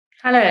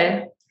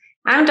Hello,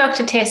 I'm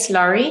Dr. Tess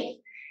Lawrie,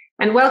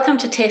 and welcome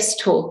to Tess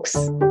Talks.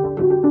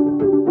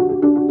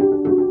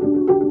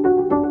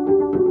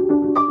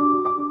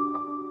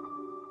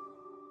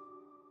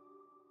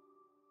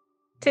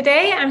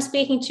 Today, I'm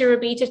speaking to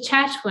Robito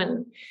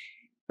Chatwin.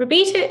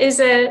 Robito is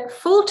a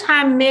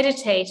full-time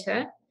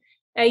meditator,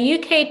 a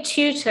UK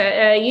tutor,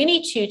 a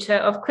uni tutor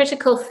of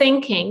critical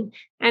thinking,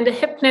 and a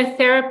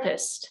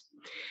hypnotherapist.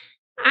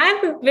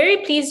 I'm very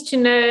pleased to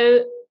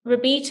know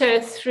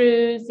Robito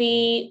through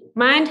the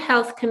Mind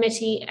Health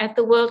Committee at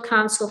the World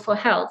Council for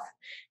Health.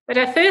 But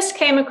I first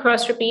came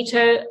across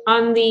Robito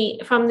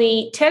from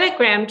the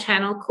Telegram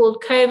channel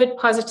called COVID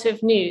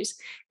Positive News.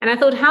 And I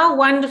thought, how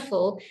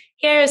wonderful.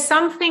 Here is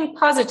something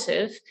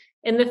positive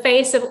in the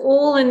face of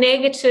all the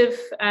negative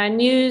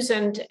news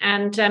and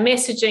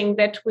messaging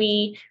that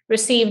we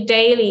receive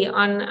daily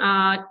on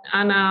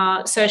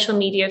our social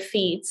media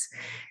feeds.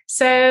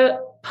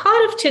 So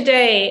part of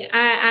today,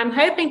 I'm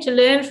hoping to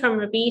learn from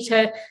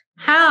Robito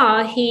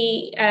how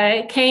he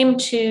came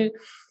to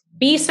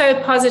be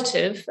so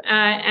positive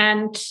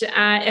and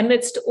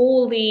amidst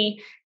all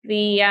the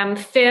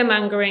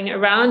fear-mongering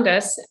around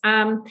us,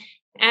 and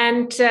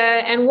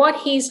what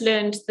he's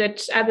learned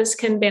that others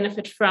can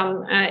benefit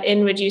from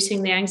in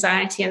reducing their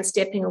anxiety and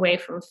stepping away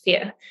from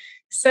fear.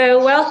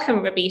 So welcome,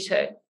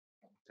 Robito.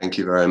 Thank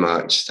you very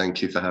much.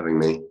 Thank you for having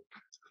me.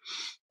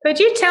 Could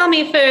you tell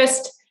me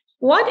first,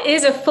 what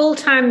is a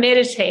full-time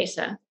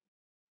meditator?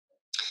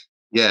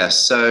 Yeah,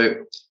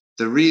 so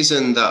the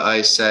reason that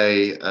I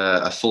say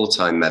a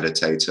full-time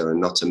meditator and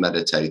not a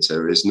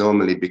meditator is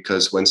normally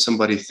because when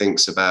somebody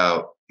thinks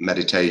about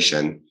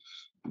meditation,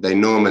 they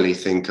normally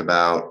think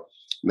about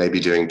maybe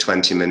doing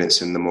 20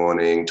 minutes in the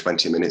morning,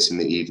 20 minutes in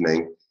the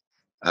evening.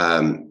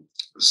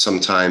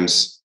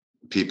 Sometimes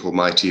people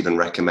might even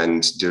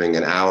recommend doing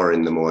an hour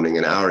in the morning,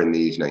 an hour in the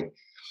evening.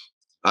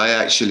 I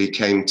actually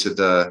came to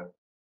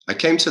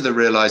the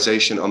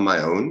realization on my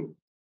own,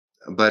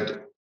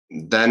 but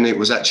then it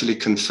was actually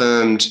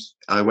confirmed.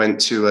 I went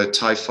to a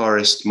Thai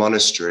forest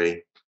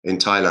monastery in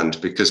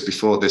Thailand because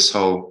before this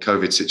whole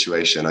COVID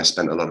situation, I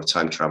spent a lot of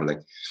time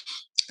traveling.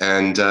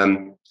 And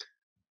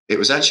it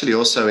was actually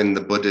also in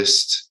the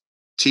Buddhist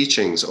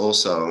teachings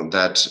also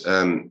that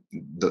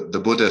the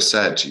Buddha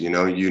said,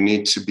 you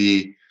need to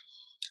be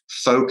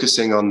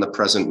focusing on the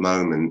present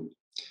moment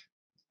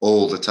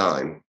all the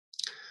time.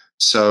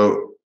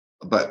 So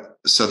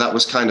that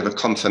was kind of a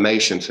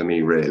confirmation for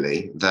me,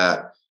 really,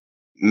 that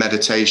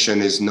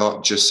meditation is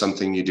not just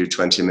something you do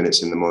 20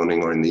 minutes in the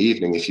morning or in the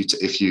evening.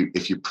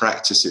 If you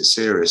practice it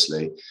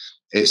seriously,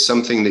 it's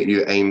something that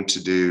you aim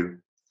to do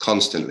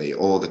constantly,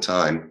 all the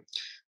time.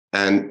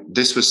 And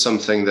this was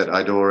something that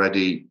I'd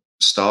already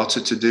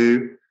started to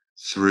do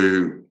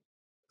through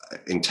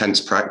intense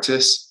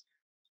practice.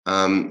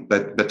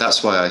 But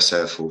that's why I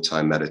say a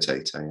full-time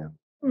meditator. Yeah.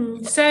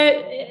 So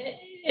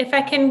if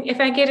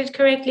I get it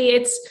correctly,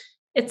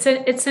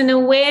 it's an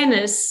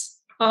awareness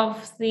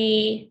of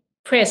the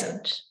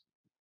present.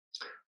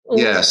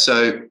 Yeah.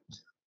 So,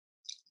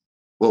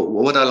 well,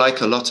 what I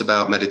like a lot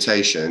about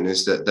meditation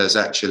is that there's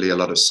actually a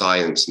lot of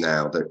science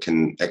now that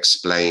can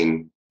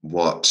explain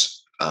what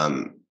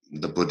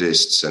the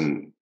Buddhists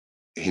and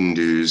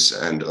Hindus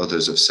and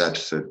others have said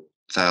for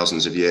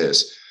thousands of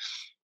years.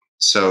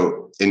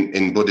 So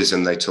in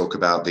Buddhism, they talk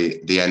about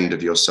the end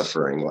of your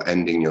suffering or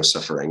ending your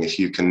suffering. If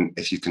you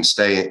can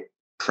stay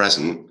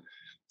present,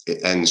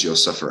 it ends your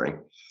suffering.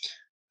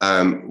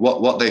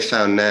 What they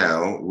found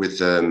now with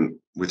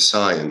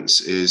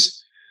science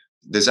is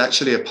there's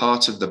actually a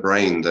part of the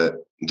brain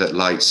that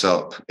lights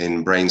up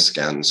in brain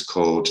scans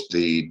called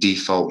the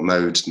default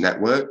mode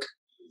network.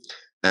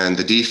 And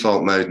the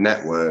default mode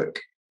network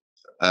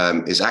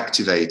is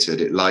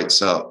activated. It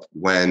lights up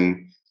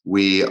when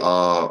we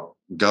are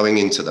going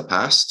into the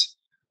past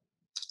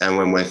and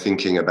when we're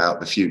thinking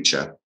about the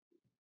future.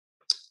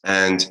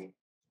 And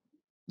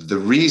the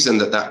reason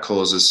that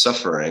causes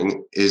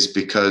suffering is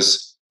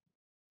because,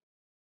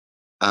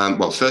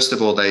 first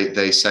of all,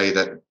 they say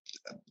that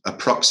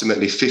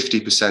approximately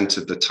 50%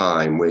 of the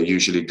time we're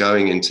usually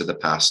going into the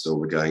past or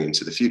we're going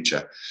into the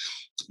future.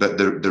 But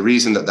the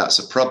reason that that's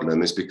a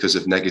problem is because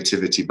of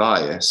negativity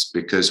bias,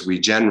 because we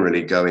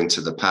generally go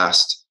into the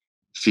past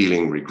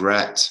feeling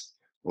regret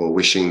or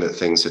wishing that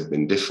things had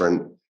been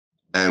different.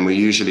 And we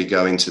usually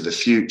go into the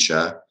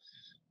future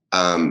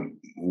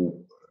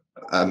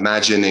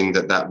imagining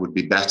that would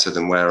be better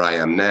than where I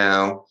am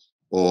now,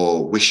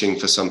 or wishing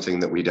for something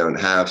that we don't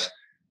have.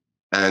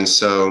 And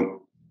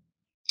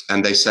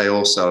they say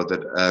also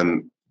that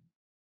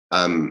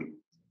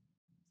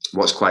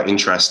what's quite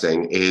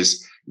interesting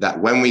is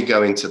that when we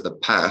go into the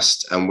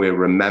past and we're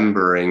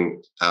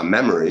remembering our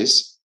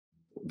memories,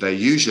 they're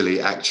usually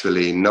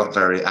actually not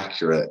very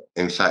accurate.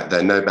 In fact,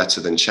 they're no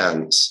better than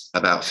chance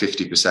about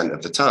 50%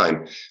 of the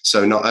time.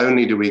 So not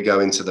only do we go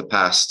into the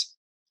past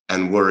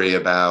and worry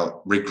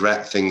about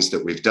regret things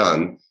that we've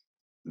done,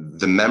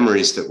 the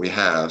memories that we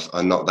have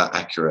are not that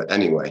accurate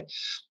anyway.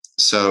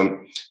 So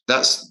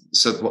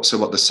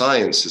what the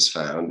science has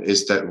found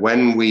is that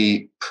when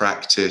we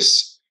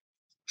practice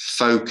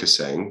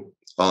focusing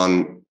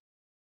on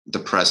the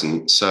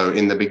present. So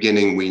in the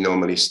beginning, we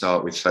normally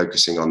start with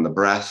focusing on the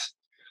breath.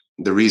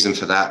 The reason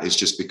for that is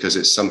just because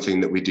it's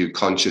something that we do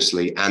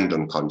consciously and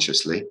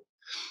unconsciously.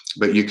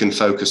 But you can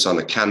focus on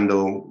a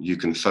candle, you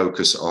can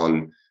focus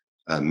on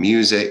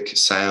music,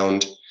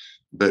 sound.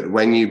 But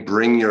when you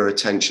bring your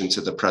attention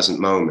to the present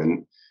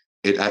moment,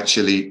 it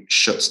actually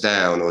shuts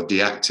down or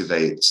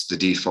deactivates the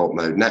default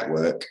mode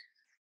network.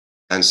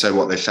 And so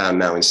what they found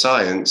now in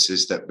science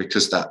is that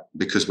because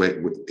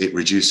it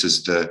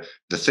reduces the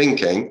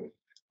thinking,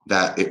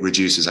 that it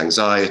reduces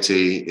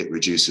anxiety, it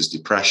reduces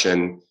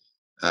depression,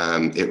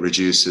 it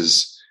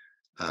reduces,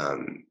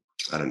 kind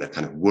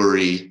of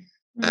worry,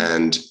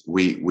 and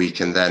we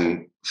can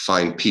then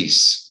find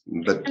peace.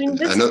 But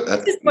this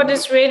is what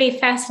is really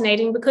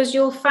fascinating, because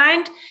you'll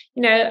find,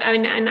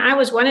 and I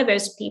was one of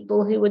those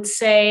people who would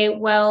say,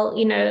 well,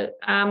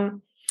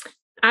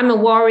 I'm a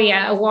warrior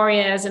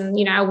as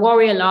in, I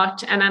worry a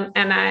lot, and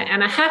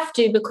I have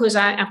to, because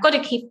I've got to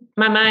keep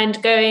my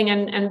mind going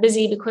and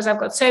busy, because I've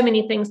got so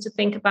many things to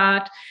think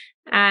about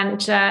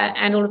and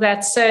all of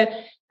that. So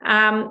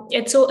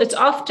it's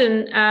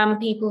often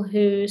people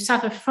who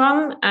suffer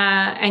from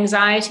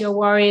anxiety or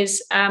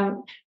worries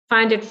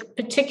find it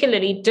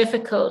particularly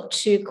difficult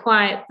to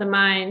quiet the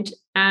mind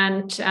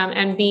and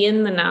be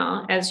in the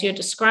now, as you're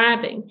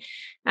describing.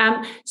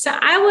 So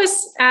I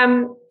was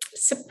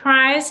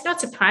not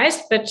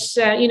surprised, but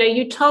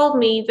you told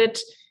me that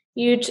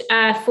you'd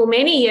for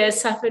many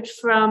years suffered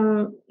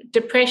from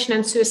depression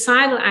and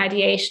suicidal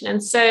ideation,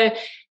 and so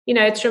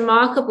it's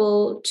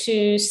remarkable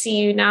to see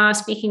you now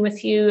speaking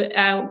with you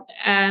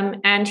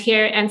and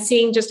here and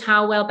seeing just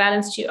how well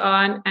balanced you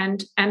are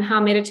and how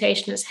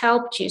meditation has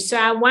helped you. So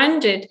I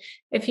wondered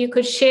if you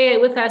could share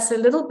with us a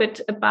little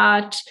bit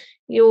about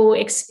your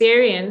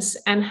experience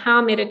and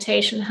how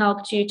meditation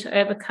helped you to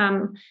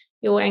overcome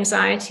your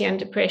anxiety and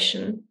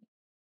depression.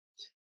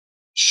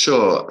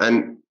 Sure.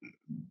 And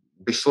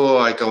before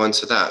I go on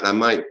to that, I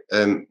might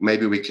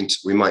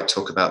we might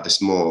talk about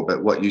this more,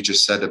 but what you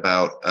just said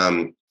about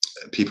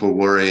people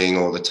worrying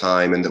all the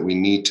time and that we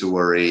need to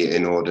worry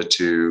in order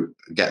to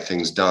get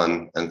things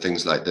done and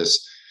things like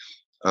this.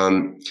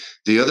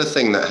 The other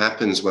thing that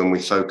happens when we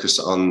focus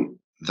on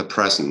the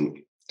present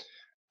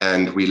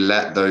and we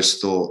let those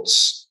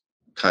thoughts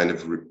kind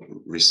of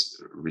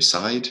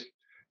reside,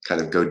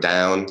 kind of go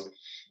down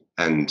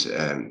and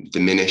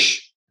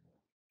diminish,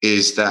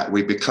 is that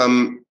we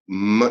become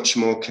much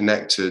more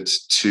connected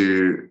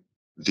to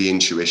the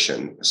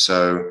intuition.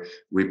 So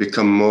we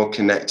become more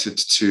connected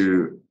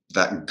to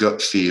that gut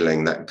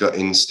feeling, that gut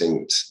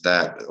instinct,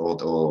 that or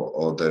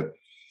the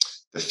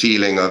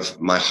feeling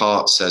of my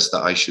heart says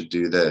that I should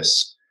do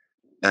this.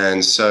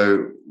 And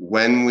so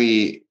when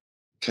we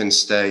can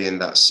stay in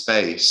that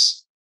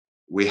space,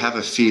 we have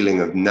a feeling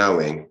of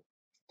knowing.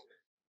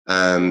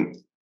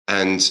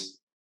 And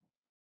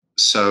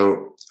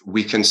so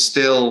we can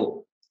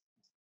still,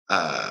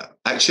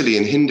 actually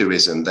in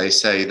Hinduism, they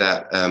say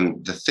that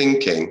the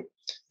thinking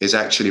is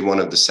actually one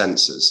of the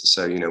senses.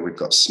 So, we've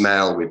got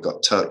smell, we've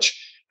got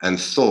touch, and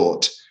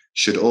thought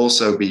should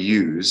also be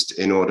used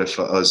in order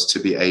for us to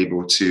be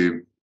able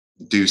to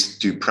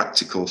do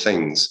practical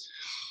things.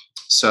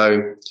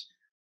 So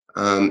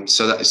that's,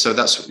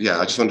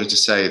 I just wanted to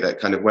say that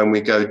kind of when we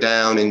go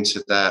down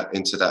into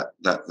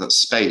that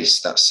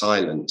space, that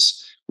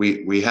silence,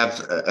 we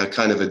have a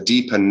kind of a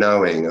deeper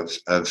knowing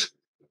of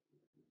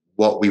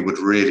what we would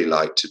really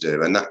like to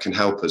do, and that can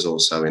help us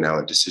also in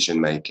our decision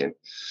making.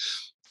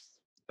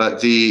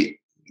 But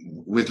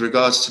with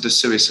regards to the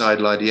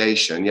suicidal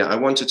ideation, I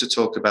wanted to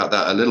talk about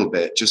that a little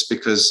bit, just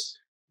because,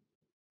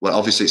 well,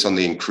 obviously it's on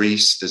the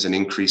increase. There's an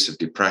increase of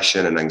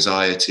depression and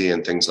anxiety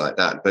and things like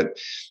that. But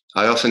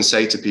I often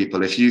say to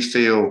people, if you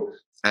feel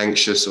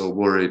anxious or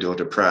worried or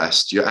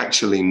depressed, you're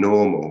actually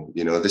normal.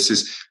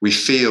 We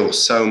feel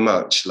so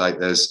much like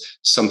there's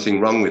something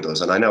wrong with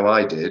us. And I know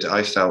I did.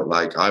 I felt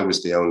like I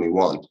was the only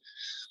one.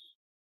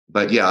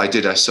 But I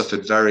did. I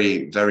suffered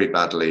very, very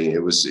badly.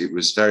 It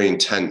was very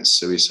intense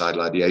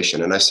suicidal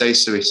ideation. And I say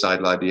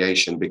suicidal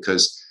ideation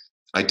because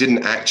I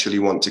didn't actually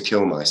want to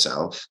kill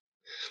myself.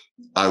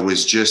 I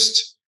was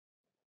just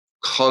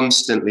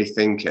constantly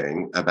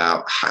thinking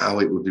about how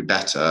it would be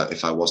better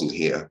if I wasn't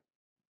here.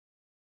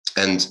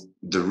 And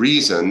the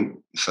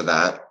reason for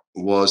that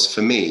was,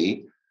 for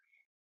me,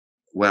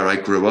 where I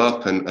grew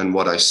up and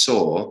what I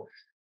saw,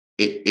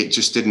 it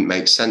just didn't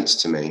make sense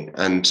to me.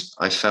 And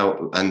I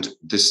felt, and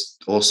this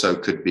also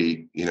could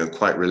be,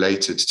 quite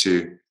related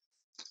to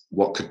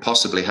what could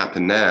possibly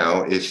happen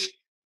now if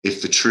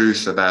the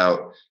truth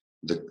about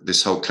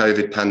this whole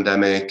COVID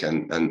pandemic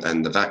and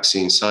the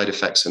vaccine side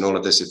effects and all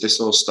of this, if this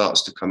all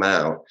starts to come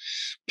out,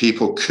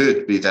 people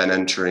could be then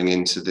entering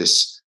into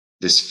this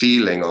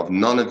feeling of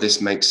none of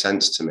this makes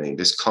sense to me,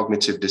 this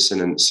cognitive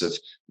dissonance of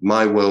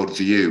my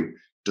worldview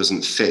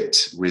doesn't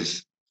fit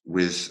with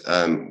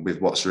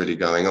what's really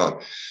going on.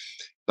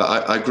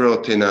 But I grew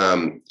up in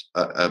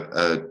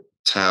a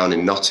town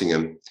in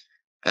Nottingham,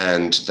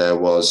 and there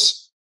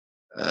was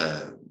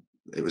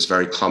it was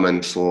very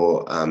common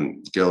for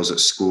girls at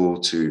school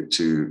to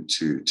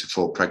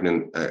fall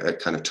pregnant at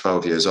kind of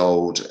 12 years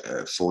old,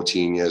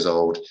 14 years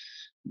old.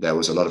 There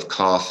was a lot of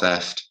car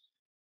theft.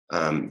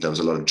 There was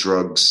a lot of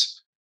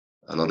drugs,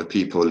 a lot of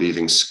people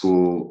leaving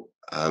school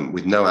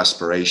with no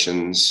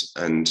aspirations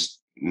and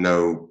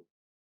no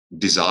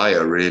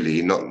desire,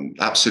 really,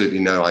 absolutely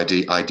no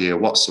idea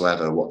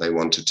whatsoever what they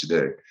wanted to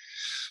do.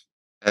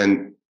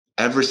 And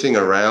everything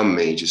around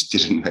me just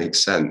didn't make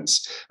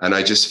sense. And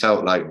I just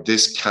felt like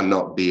this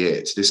cannot be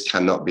it. This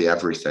cannot be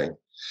everything.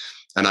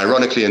 And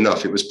ironically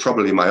enough, it was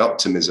probably my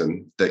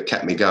optimism that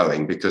kept me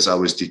going, because I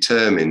was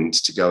determined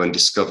to go and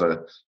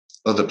discover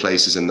other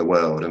places in the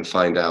world and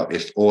find out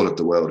if all of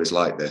the world is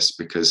like this,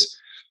 because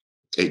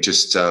it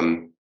just,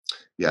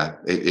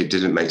 it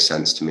didn't make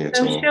sense to me at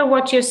all. I'm sure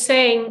what you're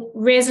saying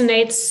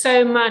resonates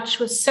so much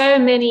with so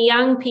many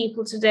young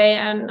people today,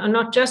 and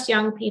not just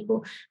young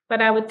people,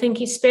 but I would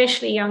think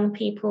especially young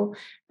people.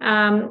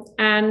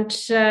 And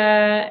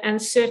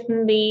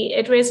certainly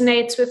it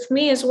resonates with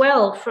me as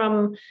well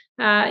from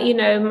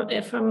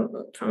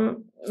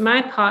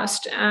my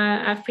past.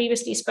 I've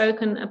previously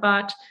spoken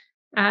about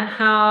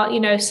how,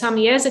 some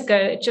years ago,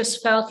 it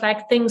just felt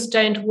like things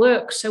don't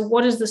work. So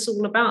what is this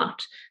all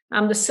about?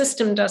 The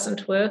system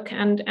doesn't work,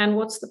 and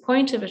what's the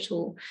point of it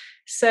all?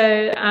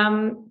 So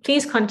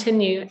please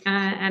continue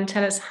and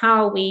tell us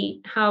how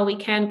we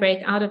can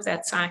break out of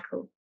that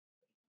cycle.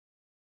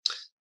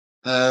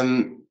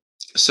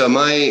 So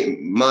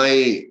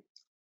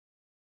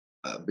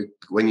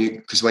when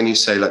you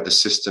say like the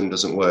system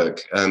doesn't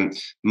work,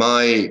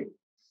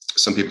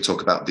 some people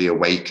talk about the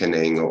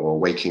awakening or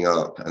waking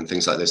up and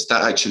things like this.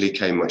 That actually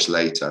came much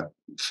later.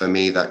 For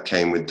me, that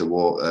came with the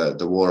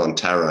war on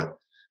terror,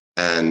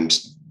 and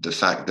the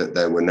fact that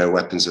there were no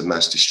weapons of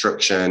mass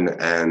destruction.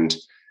 And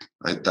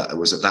that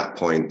was at that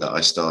point that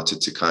I started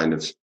to kind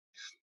of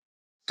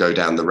go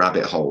down the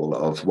rabbit hole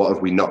of what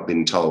have we not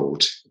been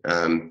told.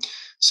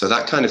 So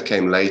that kind of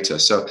came later.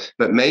 So,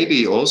 but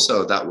maybe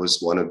also that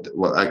was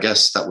I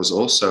guess that was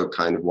also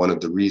kind of one of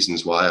the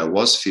reasons why I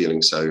was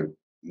feeling so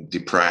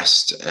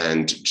depressed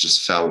and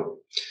just felt,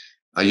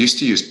 I used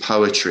to use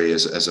poetry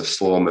as a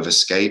form of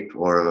escape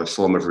or a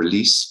form of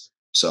release.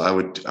 So I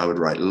would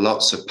write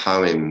lots of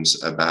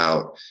poems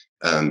about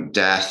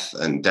death,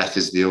 and death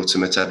is the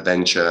ultimate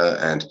adventure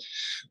and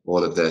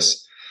all of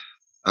this.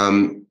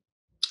 And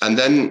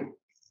then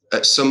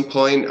at some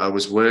point I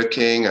was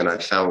working and I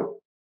felt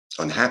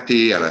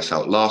unhappy and I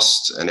felt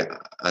lost. And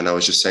I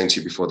was just saying to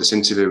you before this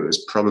interview, it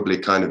was probably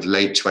kind of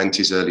late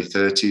 20s, early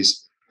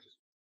 30s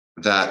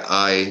that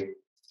I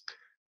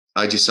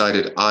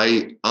decided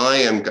I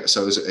am.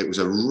 So it was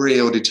a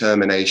real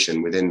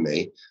determination within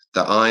me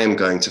that I am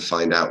going to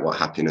find out what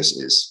happiness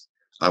is.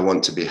 I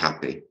want to be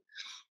happy.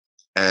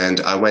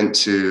 And I went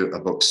to a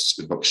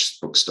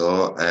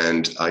bookstore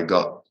and I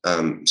got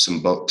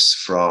some books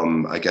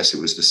from, I guess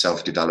it was the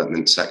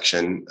self-development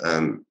section.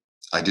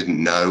 I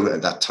didn't know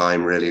at that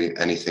time really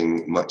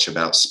anything much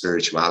about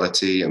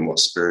spirituality and what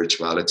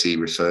spirituality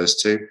refers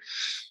to.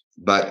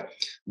 But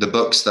the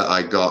books that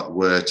I got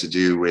were to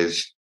do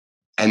with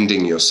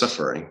ending your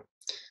suffering.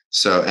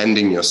 So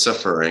ending your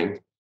suffering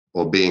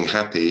or being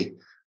happy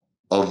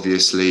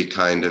obviously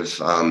kind of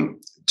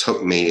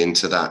took me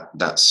into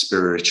that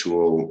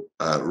spiritual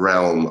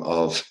realm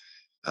of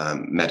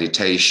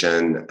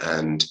meditation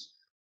and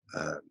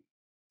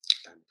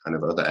kind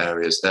of other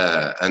areas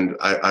there. And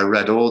I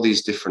read all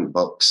these different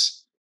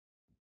books.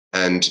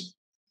 And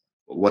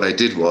what I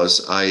did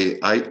was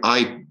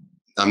I'm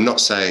not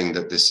saying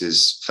that this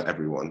is for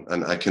everyone,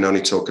 and I can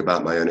only talk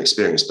about my own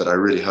experience, but I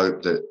really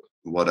hope that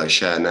what I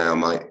share now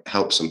might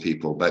help some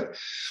people. But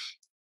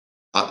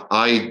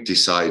I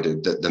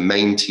decided that the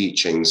main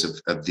teachings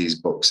of these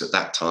books at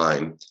that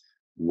time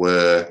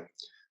were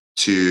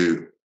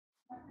to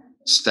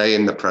stay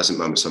in the present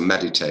moment. So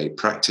meditate,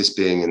 practice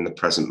being in the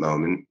present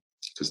moment,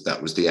 because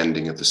that was the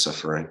ending of the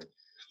suffering.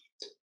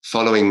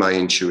 Following my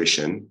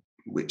intuition,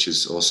 which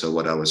is also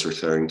what I was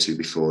referring to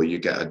before. You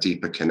get a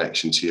deeper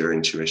connection to your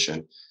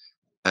intuition.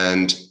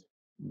 And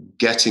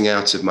getting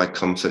out of my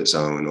comfort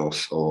zone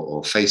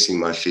or facing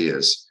my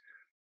fears,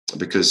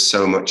 because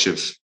so much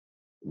of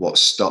what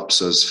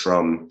stops us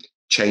from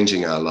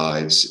changing our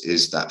lives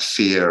is that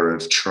fear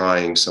of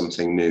trying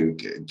something new,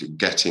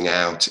 getting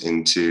out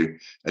into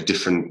a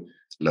different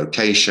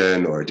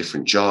location or a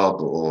different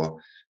job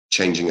or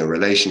changing a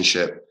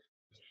relationship.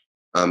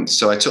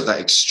 So I took that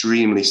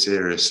extremely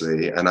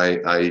seriously, and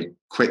I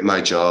quit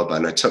my job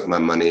and I took my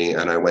money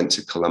and I went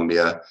to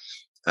Colombia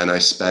and I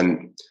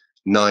spent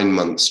 9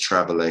 months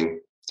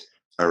traveling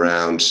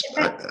around.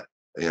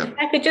 If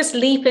I could just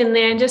leap in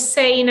there and just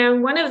say,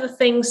 one of the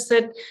things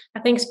that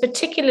I think is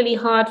particularly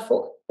hard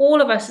for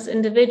all of us as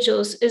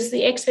individuals is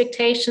the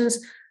expectations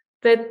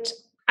that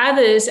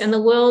others and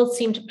the world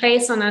seem to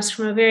place on us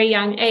from a very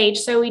young age.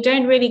 So we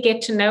don't really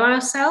get to know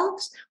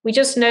ourselves. We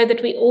just know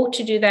that we ought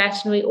to do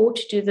that and we ought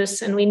to do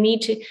this and we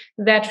need to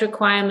that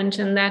requirement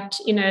and that,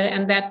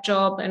 and that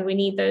job, and we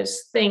need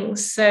those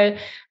things. So,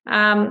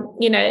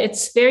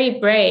 it's very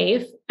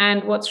brave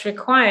And what's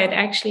required,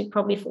 actually,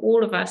 probably for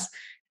all of us,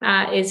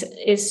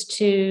 is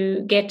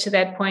to get to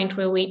that point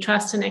where we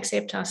trust and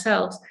accept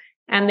ourselves.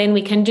 And then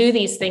we can do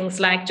these things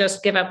like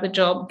just give up the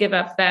job, give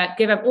up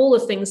all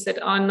the things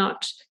that are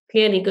not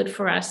clearly good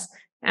for us,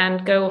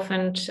 and go off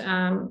and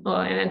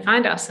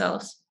find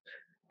ourselves.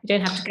 We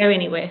don't have to go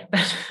anywhere.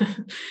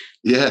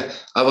 Yeah.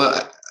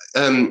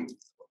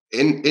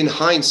 In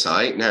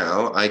hindsight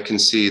now, I can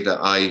see that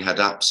I had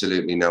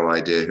absolutely no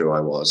idea who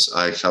I was.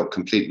 I felt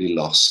completely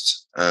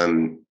lost.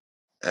 And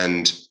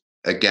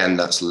again,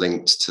 that's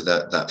linked to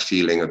that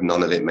feeling of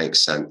none of it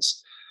makes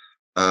sense.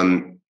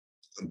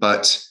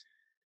 But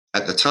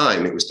at the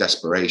time, it was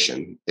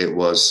desperation. It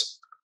was,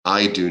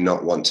 I do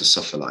not want to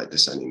suffer like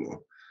this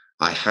anymore.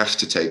 I have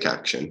to take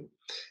action.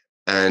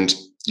 And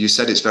you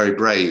said it's very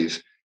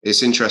brave.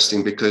 It's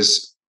interesting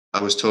because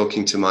I was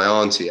talking to my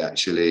auntie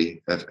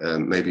actually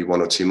maybe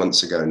 1 or 2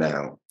 months ago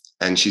now.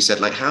 And she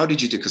said, like, how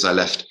did you do? Because I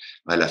left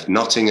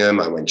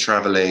Nottingham, I went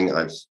traveling,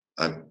 I've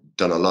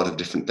done a lot of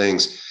different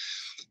things.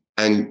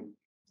 And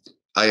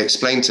I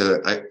explained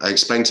to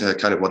her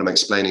kind of what I'm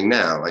explaining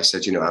now. I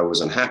said, I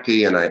was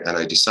unhappy and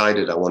I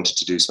decided I wanted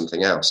to do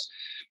something else.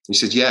 And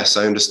she said, yes,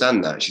 I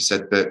understand that. She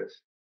said, but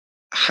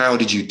how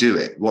did you do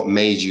it? What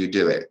made you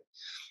do it?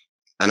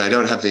 And I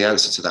don't have the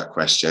answer to that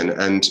question.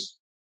 And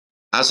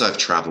as I've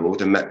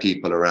traveled and met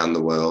people around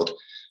the world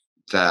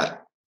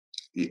that,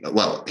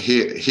 well,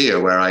 here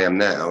where I am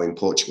now in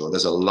Portugal,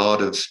 there's a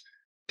lot of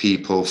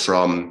people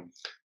from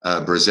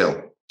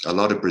Brazil, a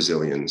lot of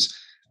Brazilians.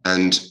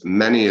 And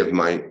many of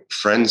my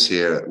friends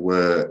here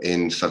were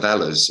in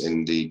favelas,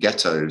 in the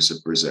ghettos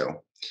of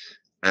Brazil.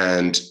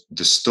 And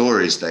the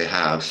stories they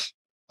have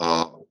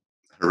are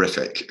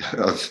horrific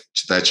of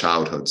their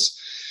childhoods.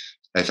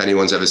 If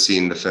anyone's ever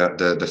seen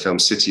the film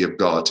City of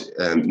God,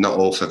 not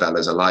all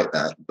favelas are like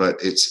that,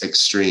 but it's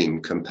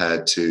extreme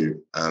compared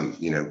to,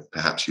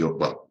 perhaps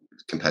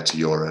compared to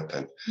Europe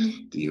and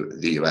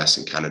the US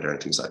and Canada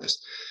and things like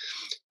this.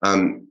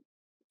 And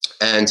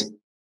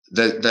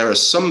there are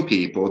some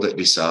people that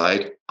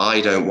decide,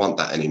 I don't want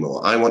that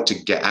anymore. I want to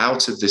get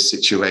out of this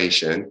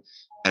situation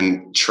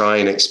and try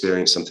and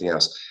experience something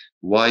else.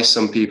 Why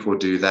some people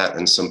do that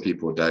and some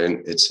people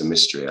don't, it's a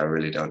mystery. I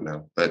really don't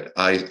know. But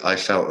I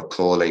felt a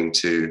calling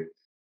to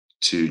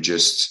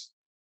just,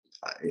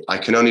 I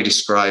can only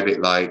describe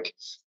it like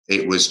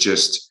it was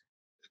just,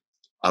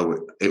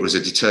 it was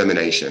a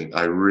determination.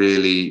 I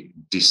really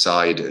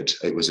decided,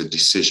 it was a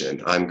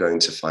decision. I'm going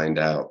to find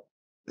out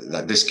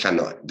that this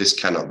cannot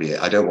be it.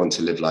 I don't want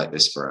to live like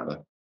this forever.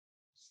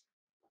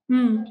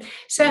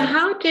 So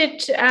how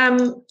did,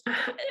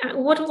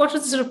 what were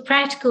the sort of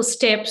practical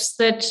steps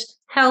that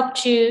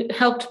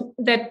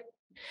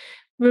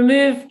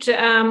removed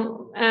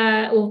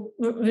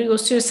your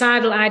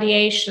suicidal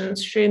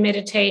ideations through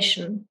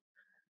meditation?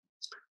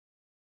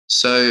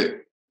 So,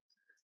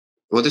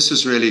 well, this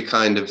was really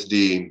kind of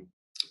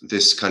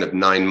this kind of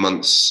 9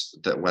 months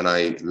that when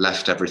I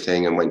left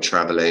everything and went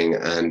traveling.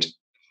 And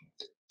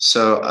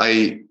so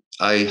I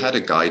had a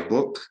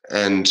guidebook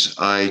and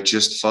I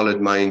just followed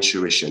my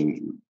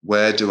intuition.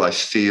 Where do I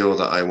feel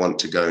that I want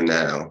to go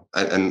now?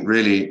 And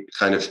really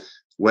kind of,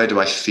 where do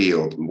I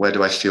feel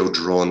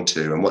drawn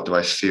to, and what do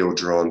I feel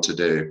drawn to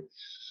do?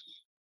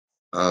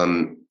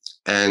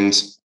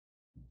 And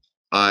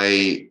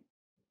I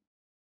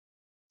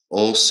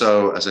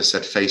also, as I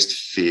said, faced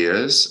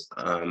fears.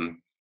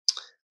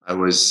 I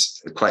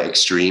was quite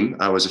extreme.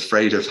 I was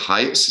afraid of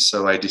heights,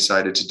 so I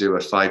decided to do a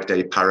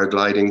 5-day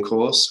paragliding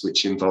course,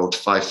 which involved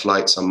 5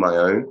 flights on my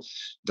own.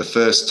 The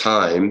first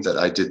time that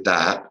I did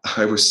that,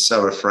 I was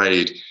so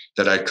afraid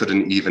that I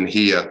couldn't even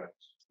hear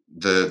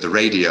the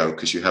radio,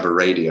 because you have a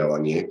radio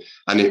on you.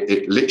 And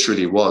it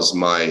literally was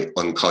my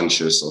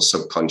unconscious or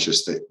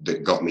subconscious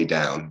that got me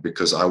down,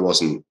 because I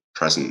wasn't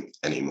present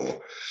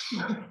anymore.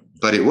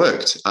 But it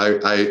worked.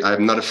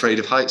 I'm not afraid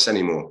of heights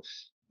anymore.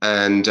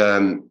 And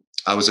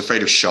I was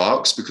afraid of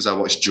sharks because I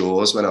watched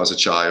Jaws when I was a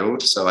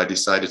child. So I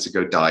decided to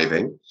go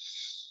diving.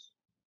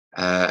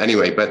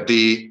 Anyway, but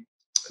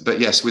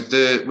yes, with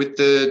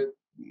the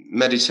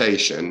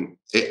meditation,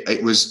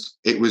 it was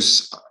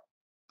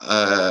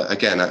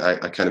again,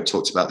 I kind of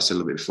talked about this a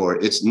little bit before.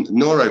 It's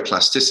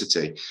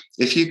neuroplasticity.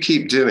 If you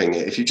keep doing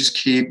it, if you just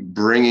keep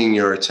bringing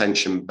your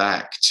attention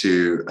back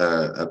to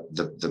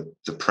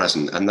the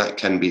present, and that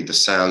can be the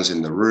sounds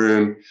in the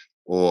room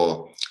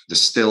or the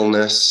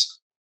stillness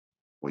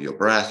or your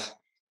breath,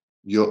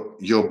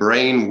 your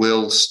brain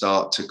will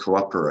start to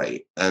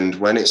cooperate. And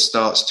when it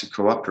starts to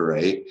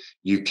cooperate,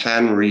 you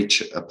can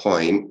reach a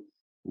point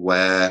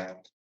where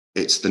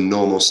it's the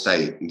normal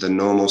state. The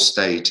normal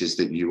state is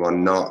that you are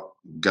not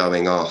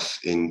going off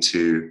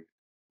into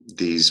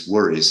these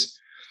worries.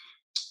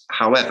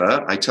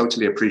 However, I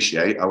totally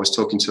appreciate, I was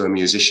talking to a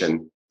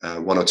musician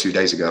 1 or 2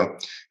 days ago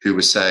who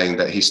was saying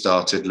that he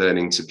started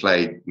learning to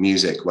play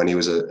music when he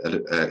was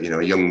a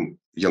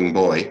young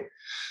boy,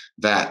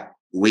 that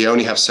we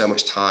only have so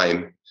much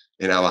time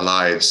in our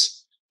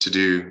lives to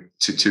go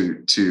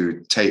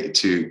to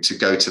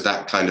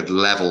that kind of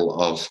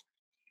level of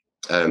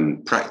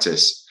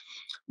practice.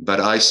 But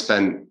I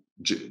spent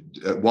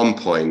at one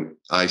point,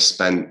 I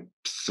spent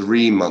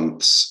 3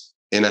 months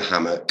in a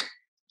hammock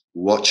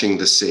watching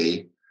the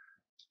sea,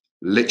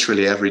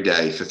 literally every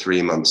day for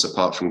 3 months,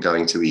 apart from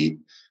going to eat.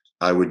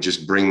 I would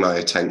just bring my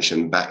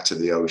attention back to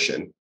the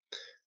ocean.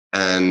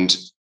 And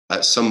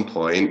at some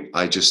point,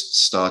 I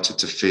just started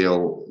to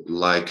feel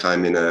like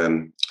I'm in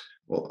a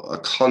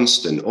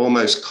constant,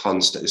 almost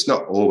constant. It's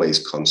not always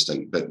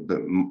constant, but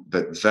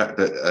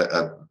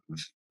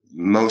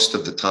most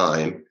of the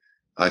time,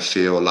 I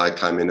feel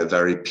like I'm in a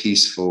very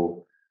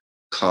peaceful,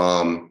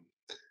 calm,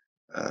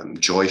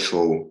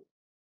 joyful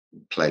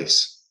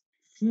place.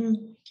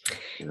 Mm.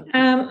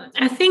 Yeah.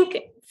 I think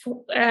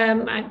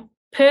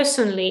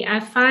personally, I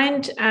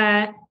find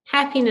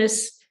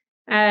happiness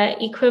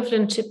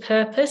equivalent to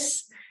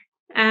purpose.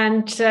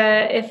 And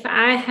if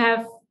I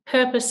have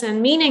purpose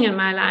and meaning in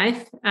my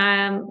life,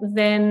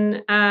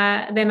 then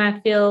I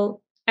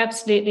feel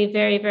absolutely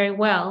very, very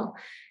well.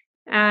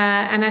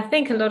 And I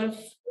think a lot of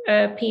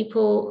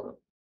people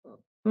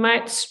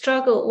might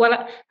struggle.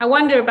 Well, I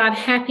wonder about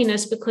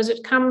happiness because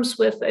it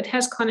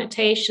has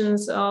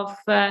connotations of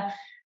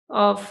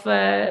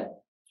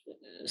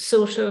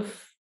sort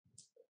of,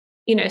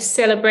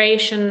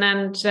 celebration,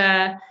 and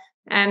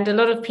a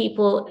lot of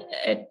people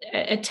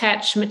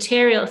attach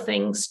material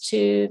things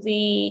to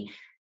the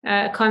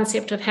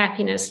concept of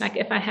happiness. Like,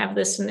 if I have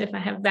this and if I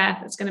have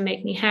that, it's going to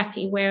make me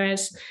happy.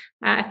 Whereas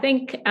I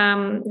think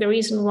the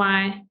reason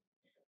why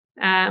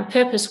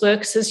purpose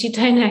works is you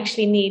don't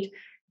actually need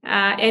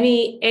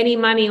any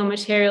money or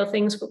material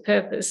things for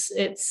purpose.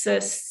 It's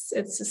a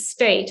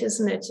state,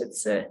 isn't it?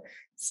 It's a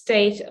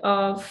state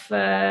of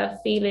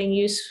feeling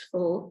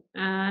useful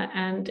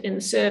and in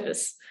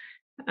service.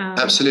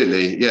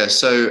 Absolutely. Yeah.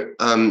 So,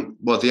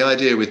 well, the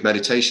idea with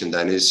meditation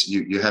then is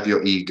you have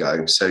your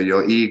ego. So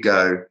your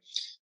ego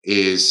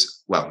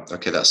is, well,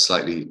 okay, that's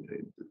slightly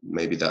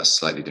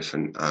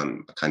different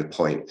kind of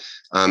point.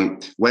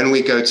 When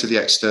we go to the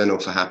external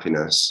for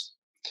happiness,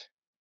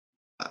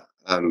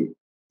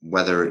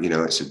 whether,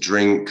 it's a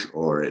drink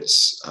or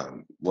it's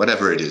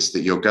whatever it is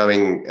that you're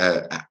going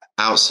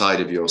outside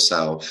of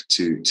yourself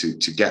to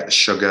get the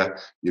sugar,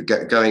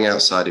 going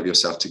outside of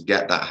yourself to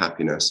get that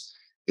happiness.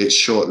 It's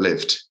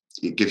short-lived.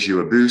 It gives you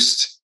a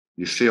boost.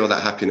 You feel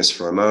that happiness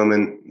for a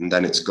moment, and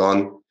then it's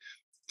gone.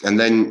 And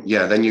then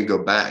you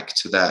go back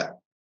to that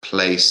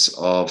place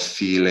of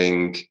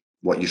feeling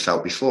what you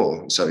felt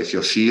before. So if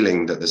you're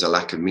feeling that there's a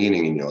lack of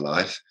meaning in your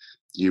life,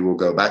 you will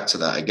go back to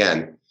that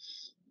again.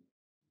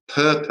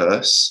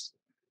 Purpose,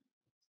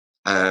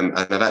 and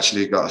I've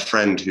actually got a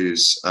friend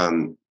who's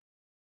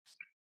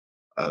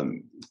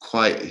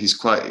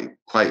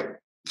quite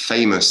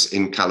famous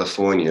in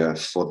California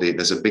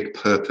there's a big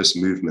purpose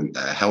movement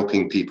there,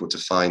 helping people to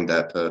find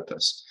their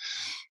purpose.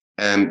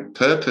 And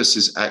purpose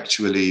is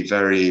actually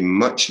very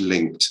much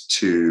linked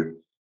to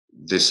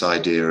this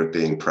idea of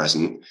being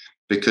present,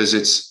 because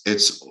it's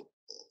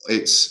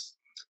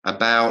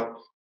about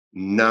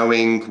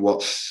knowing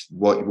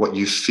what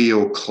you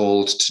feel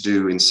called to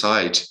do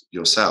inside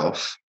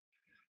yourself,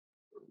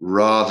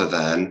 rather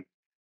than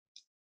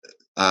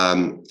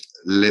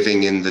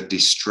living in the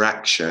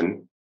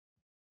distraction.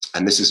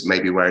 And this is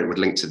maybe where it would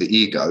link to the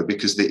ego,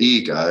 because the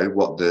ego,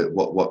 what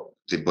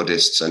the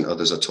Buddhists and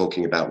others are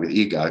talking about with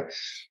ego,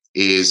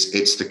 is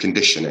it's the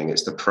conditioning,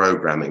 it's the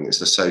programming, it's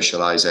the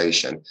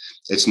socialization.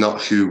 It's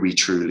not who we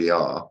truly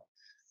are.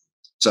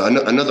 So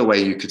another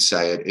way you could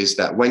say it is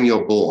that when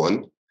you're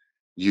born,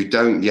 you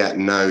don't yet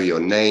know your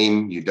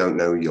name, you don't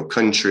know your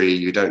country,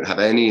 you don't have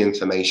any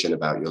information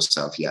about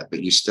yourself yet,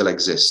 but you still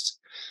exist.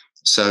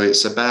 So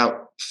it's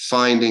about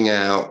finding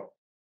out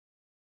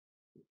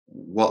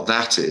what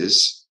that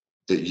is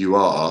that you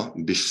are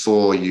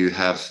before you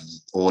have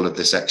all of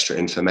this extra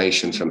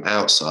information from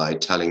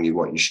outside telling you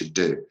what you should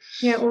do.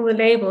 Yeah, all the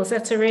labels.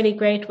 That's a really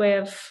great way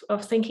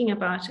of thinking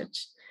about it.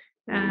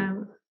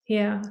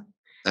 Yeah.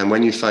 And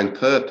when you find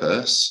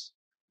purpose,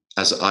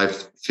 as I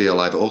feel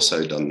I've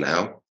also done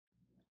now,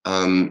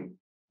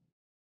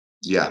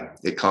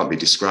 it can't be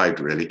described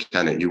really,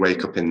 can it? You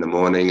wake up in the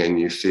morning and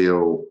you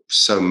feel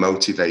so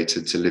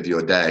motivated to live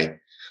your day.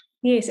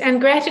 Yes,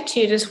 and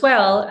gratitude as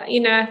well.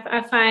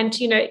 I find,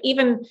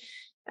 even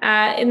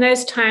in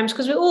those times,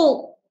 because we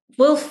all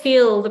will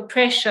feel the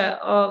pressure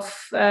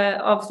of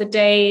the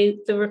day,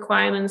 the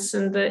requirements,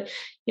 and the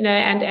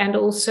and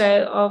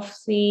also of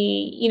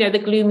the the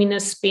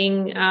gloominess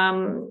being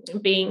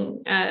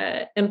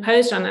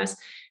imposed on us.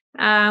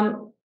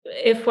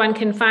 If one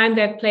can find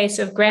that place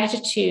of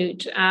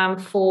gratitude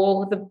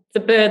for the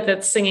bird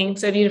that's singing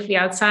so beautifully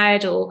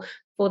outside, or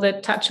for the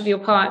touch of your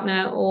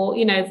partner, or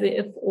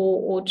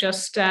or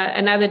just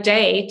another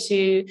day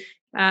to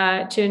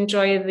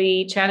enjoy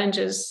the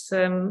challenges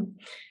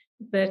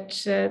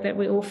that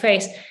we all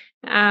face.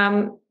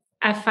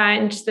 I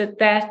find that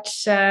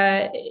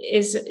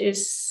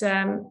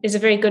is a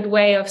very good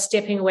way of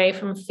stepping away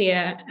from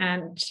fear,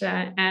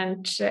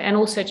 and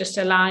also just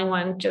allowing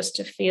one just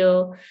to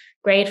feel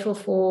grateful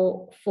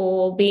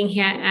for being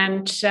here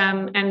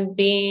and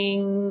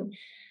being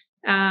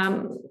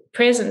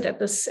present at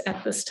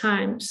this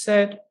time.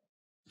 So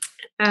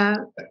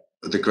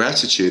the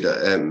gratitude,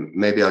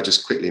 maybe I'll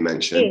just quickly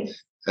mention,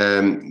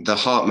 the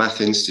Heart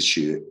Math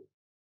Institute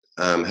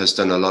has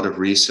done a lot of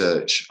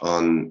research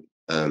on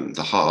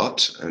the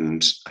heart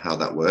and how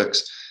that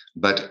works.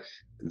 But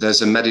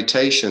there's a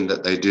meditation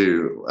that they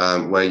do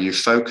where you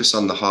focus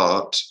on the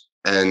heart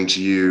and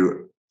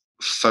you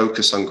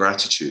focus on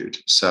gratitude.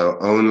 So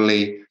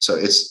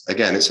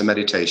it's a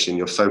meditation.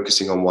 You're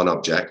focusing on one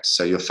object.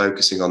 So you're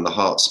focusing on the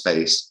heart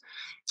space,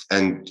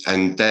 and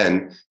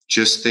then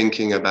just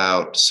thinking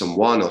about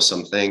someone or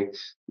something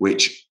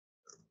which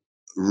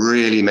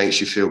really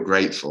makes you feel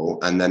grateful,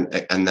 and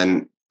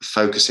then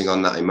focusing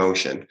on that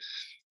emotion.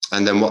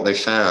 And then what they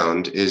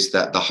found is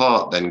that the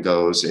heart then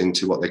goes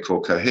into what they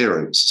call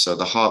coherence. So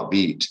the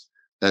heartbeat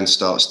then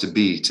starts to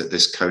beat at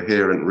this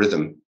coherent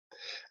rhythm.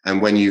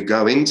 And when you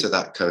go into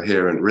that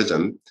coherent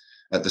rhythm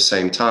at the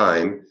same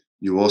time,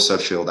 you also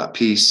feel that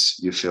peace,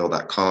 you feel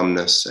that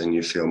calmness, and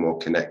you feel more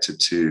connected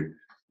to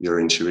your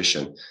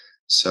intuition.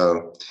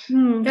 So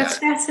that's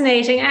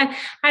fascinating. And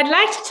I'd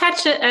like to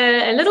touch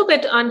a little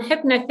bit on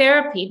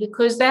hypnotherapy,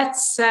 because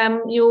that's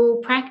your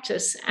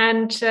practice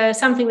and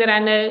something that I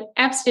know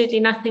absolutely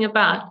nothing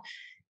about.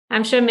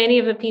 I'm sure many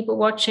of the people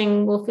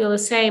watching will feel the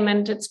same.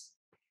 And it's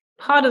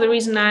part of the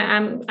reason I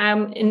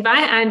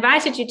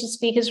invited you to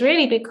speak is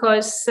really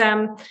because,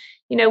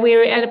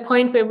 we're at a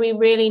point where we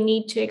really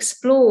need to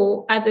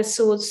explore other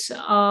sorts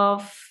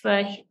of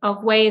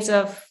ways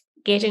of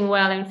getting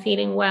well and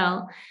feeling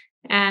well.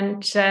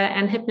 And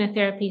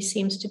hypnotherapy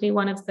seems to be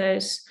one of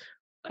those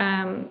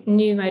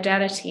new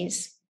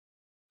modalities.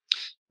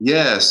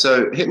 Yeah,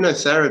 so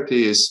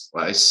hypnotherapy is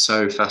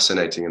so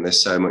fascinating, and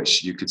there's so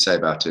much you could say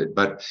about it.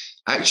 But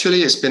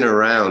actually, it's been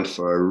around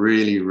for a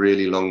really,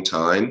 really long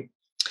time.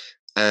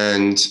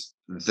 And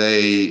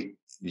they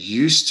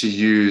used to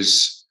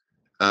use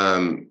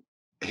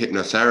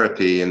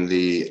hypnotherapy in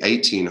the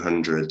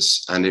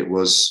 1800s, and it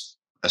was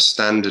a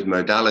standard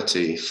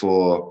modality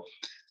for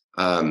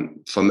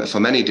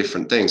many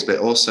different things, but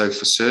also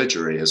for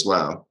surgery as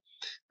well.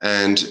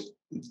 And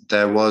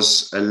there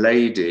was a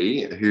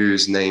lady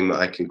whose name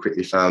I can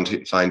quickly find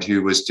who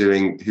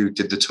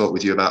did the talk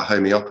with you about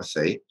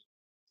homeopathy,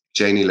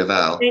 Janie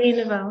Lavelle. Janie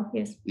Lavelle,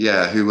 yes.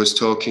 Yeah, who was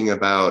talking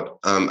about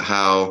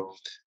how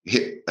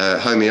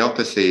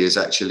homeopathy is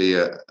actually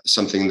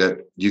something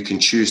that you can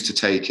choose to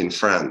take in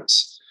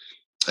France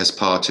as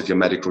part of your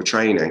medical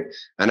training.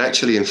 And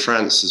actually in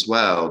France as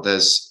well,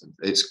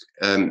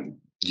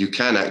 you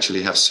can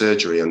actually have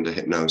surgery under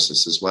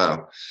hypnosis as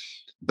well.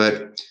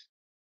 But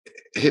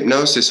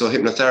hypnosis or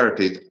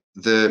hypnotherapy,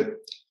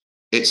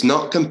 it's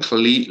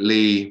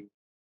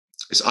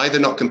either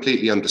not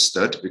completely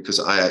understood, because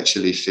I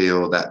actually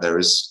feel that there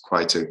is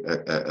quite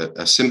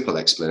a simple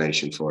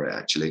explanation for it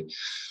actually,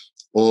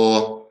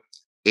 or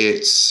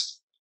it's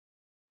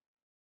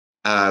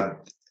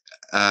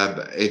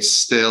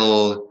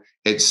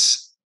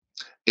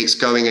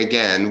going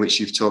again, which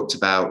you've talked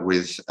about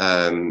with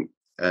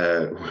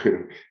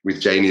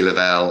Janie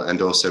Lavelle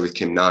and also with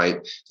Kim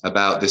Knight,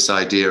 about this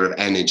idea of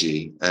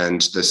energy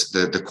and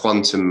the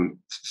quantum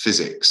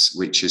physics,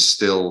 which is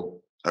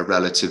still a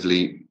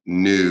relatively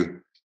new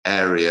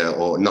area,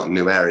 or not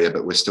new area,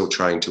 but we're still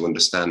trying to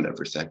understand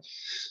everything.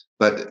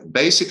 But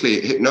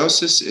basically,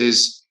 hypnosis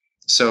is,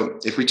 so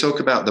if we talk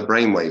about the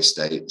brainwave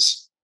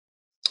states,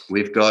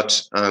 we've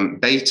got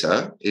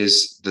beta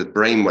is the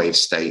brainwave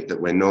state that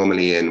we're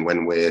normally in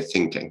when we're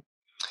thinking.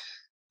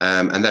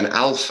 And then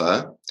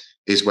alpha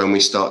is when we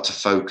start to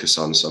focus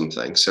on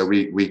something. So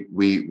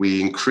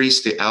we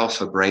increase the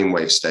alpha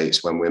brainwave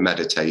states when we're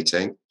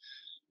meditating.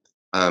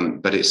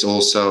 But it's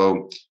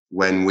also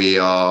when we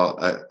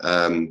are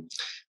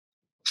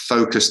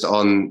focused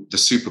on the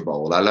Super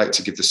Bowl. I like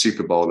to give the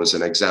Super Bowl as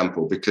an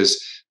example,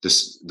 because the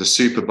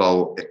Super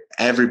Bowl,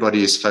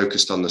 everybody is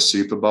focused on the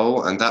Super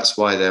Bowl, and that's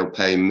why they'll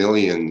pay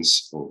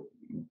millions or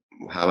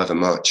however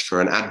much for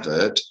an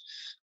advert,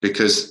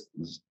 because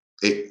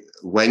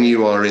when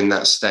you are in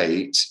that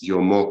state,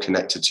 you're more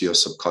connected to your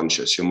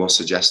subconscious, you're more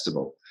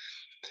suggestible.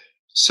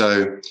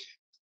 So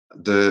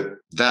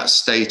that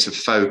state of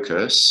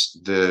focus,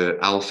 the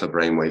alpha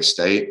brainwave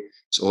state,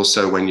 it's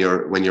also when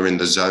you're in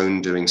the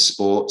zone doing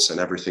sports and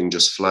everything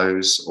just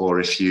flows, or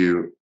if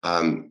you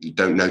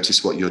don't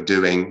notice what you're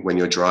doing when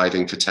you're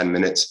driving for 10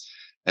 minutes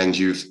and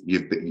your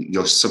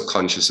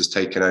subconscious has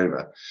taken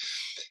over.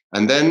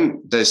 And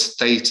then there's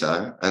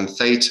theta, and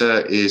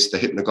theta is the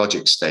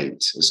hypnagogic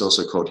state. It's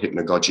also called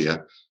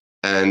hypnagogia.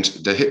 And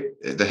the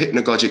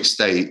hypnagogic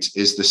state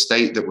is the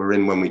state that we're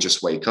in when we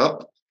just wake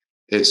up.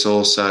 It's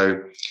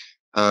also,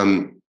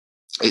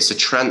 it's a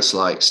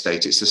trance-like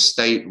state. It's a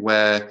state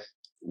where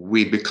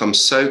we become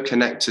so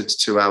connected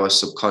to our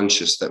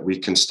subconscious that we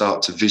can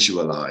start to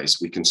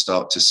visualize, we can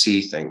start to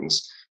see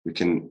things, we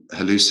can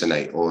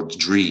hallucinate or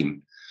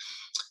dream.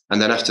 And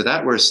then after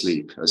that, we're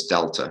asleep as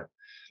delta.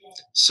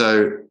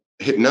 So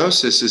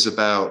hypnosis is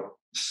about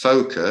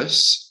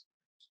focus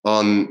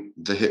on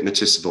the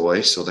hypnotist's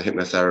voice or the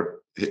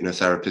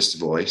hypnotherapist's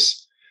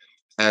voice,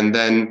 and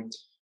then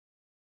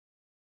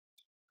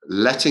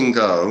letting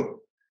go,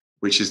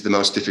 which is the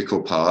most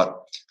difficult part,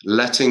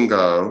 letting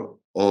go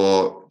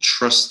or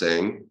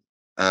trusting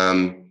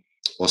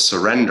or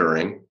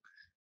surrendering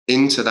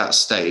into that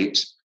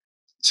state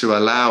to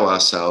allow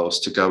ourselves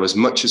to go as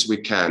much as we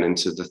can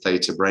into the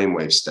theta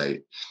brainwave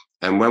state.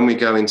 And when we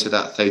go into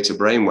that theta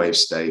brainwave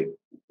state,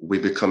 we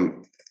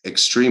become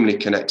extremely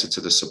connected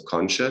to the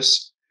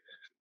subconscious.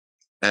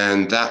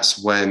 And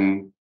that's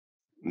when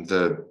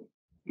the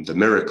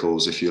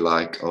miracles, if you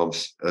like, of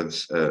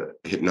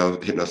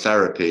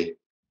hypnotherapy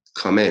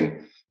come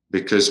in.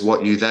 Because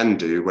what you then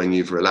do when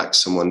you've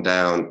relaxed someone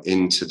down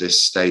into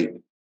this state,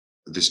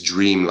 this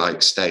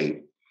dreamlike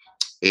state,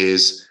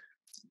 is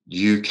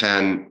you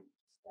can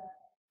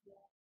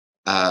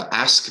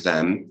ask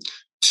them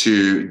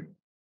to,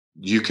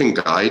 you can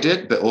guide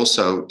it, but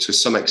also to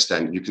some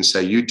extent, you can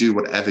say, you do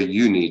whatever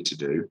you need to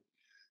do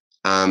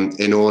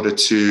in order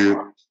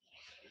to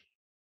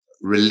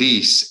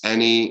release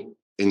any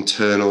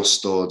internal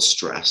stored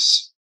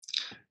stress.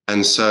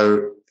 And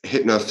so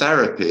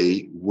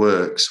hypnotherapy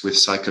works with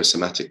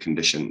psychosomatic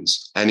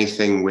conditions,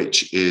 anything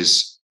which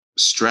is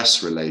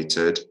stress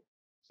related,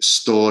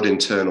 stored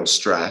internal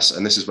stress.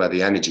 And this is where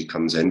the energy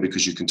comes in,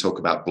 because you can talk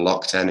about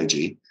blocked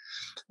energy,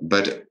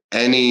 but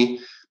any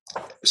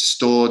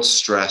stored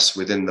stress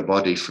within the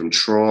body from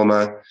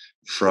trauma,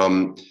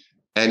 from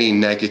any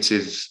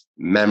negative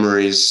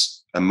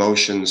memories,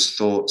 emotions,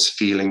 thoughts,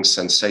 feelings,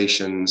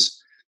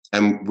 sensations.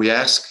 And we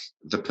ask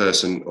the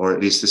person, or at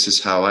least this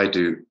is how I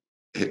do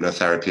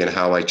hypnotherapy and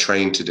how I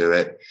train to do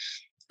it,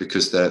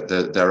 because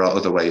there are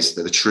other ways.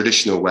 The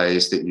traditional way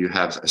is that you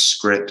have a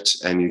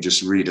script and you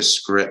just read a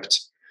script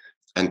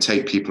and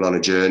take people on a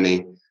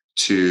journey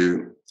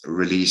to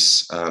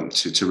release,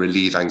 to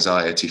relieve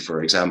anxiety,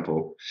 for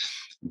example.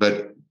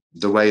 But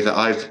the way that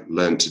I've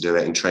learned to do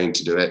it and trained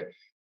to do it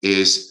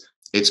is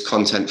it's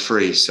content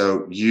free.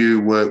 So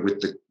you work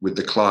with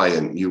the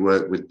client, you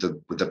work with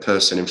the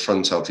person in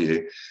front of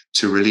you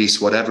to release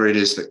whatever it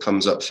is that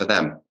comes up for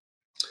them.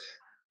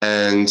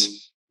 And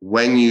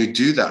when you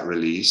do that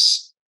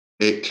release,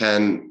 it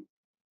can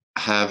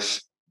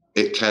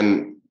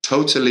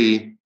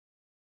totally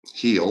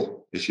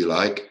heal, if you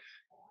like,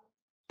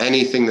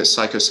 anything that's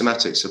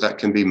psychosomatic. So that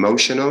can be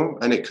emotional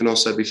and it can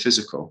also be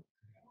physical.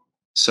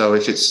 So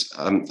if it's,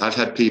 I've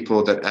had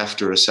people that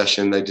after a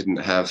session, they didn't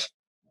have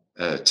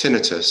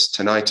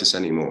tinnitus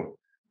anymore,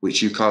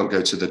 which you can't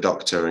go to the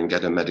doctor and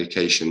get a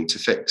medication to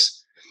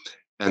fix.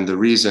 And the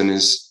reason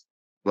is,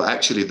 well,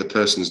 actually the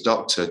person's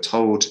doctor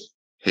told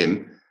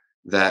him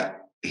that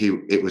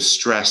it was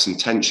stress and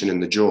tension in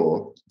the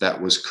jaw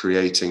that was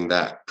creating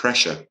that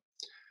pressure.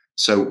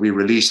 So we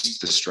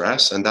released the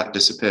stress and that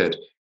disappeared.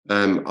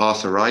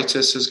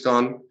 Arthritis has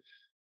gone,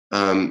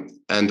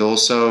 and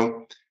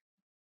also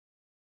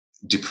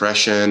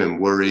depression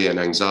and worry and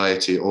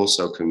anxiety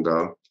also can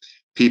go.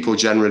 People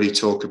generally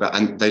talk about,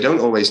 and they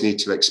don't always need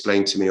to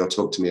explain to me or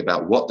talk to me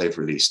about what they've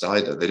released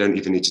either. They don't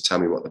even need to tell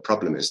me what the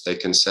problem is. They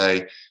can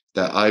say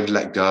that I've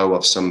let go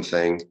of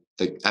something.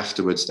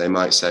 Afterwards, they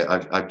might say,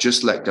 I've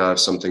just let go of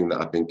something that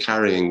I've been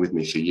carrying with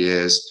me for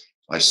years.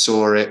 I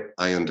saw it,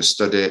 I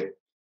understood it,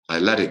 I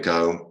let it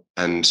go.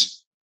 And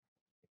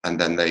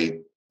then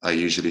I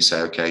usually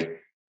say, okay,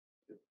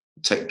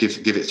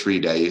 give it 3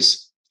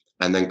 days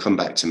and then come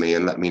back to me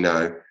and let me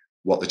know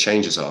what the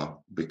changes are,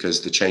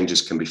 because the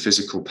changes can be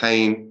physical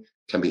pain,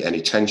 can be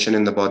any tension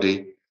in the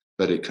body,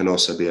 but it can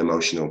also be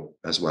emotional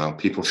as well.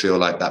 People feel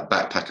like that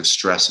backpack of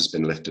stress has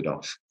been lifted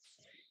off.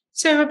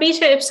 So,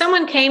 Robito, if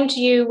someone came to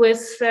you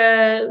with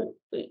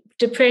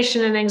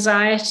depression and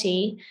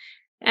anxiety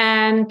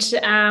and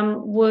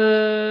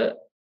were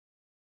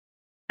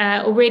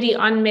already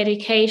on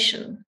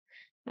medication,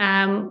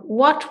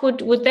 what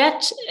would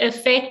that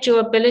affect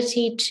your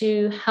ability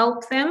to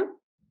help them?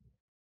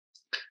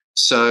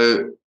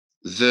 So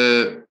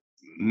the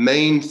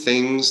main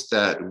things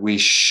that we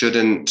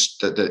shouldn't,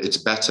 that it's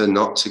better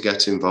not to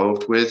get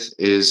involved with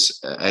is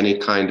any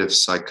kind of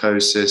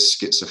psychosis,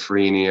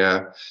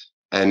 schizophrenia,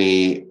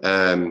 any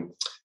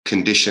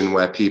condition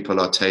where people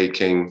are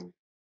taking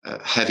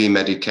heavy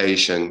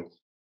medication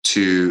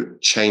to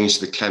change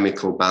the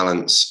chemical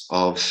balance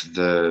of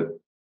the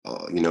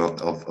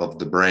of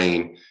the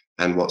brain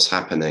and what's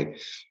happening.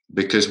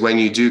 Because when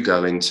you do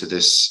go into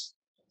this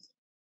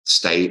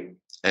state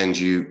and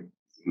you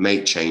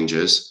make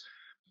changes,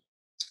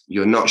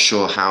 you're not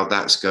sure how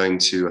that's going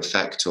to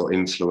affect or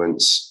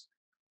influence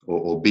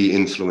or be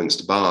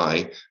influenced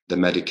by the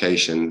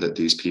medication that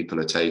these people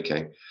are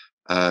taking.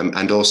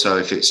 And also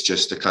if it's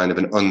just a kind of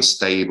an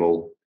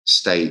unstable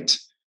state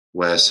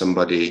where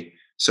somebody,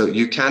 so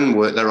you can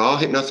work, there are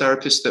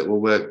hypnotherapists that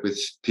will work with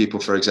people,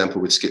 for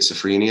example, with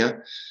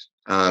schizophrenia,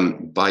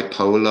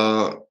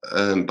 bipolar,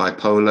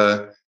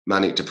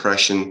 manic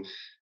depression.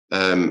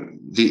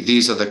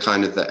 These are the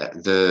kind of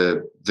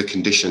the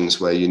conditions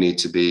where you need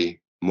to be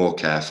more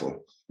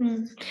careful.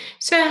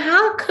 So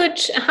how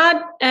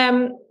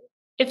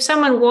if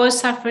someone was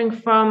suffering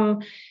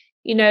from,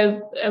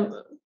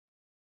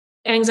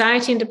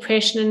 anxiety and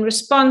depression in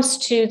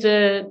response to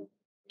the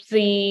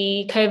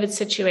COVID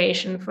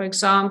situation, for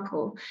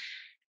example,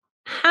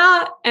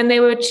 and they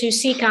were to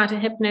seek out a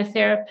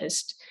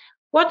hypnotherapist,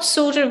 what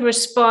sort of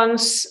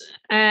response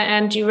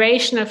and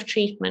duration of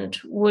treatment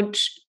would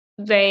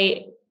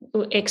they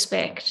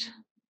expect?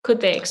 Could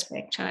they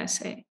expect, shall I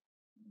say?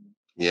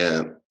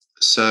 Yeah.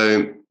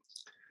 So,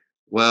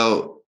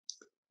 well,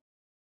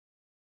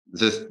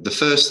 the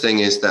first thing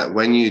is that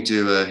when you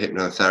do a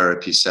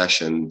hypnotherapy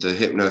session, the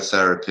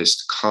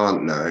hypnotherapist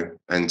can't know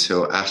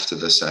until after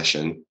the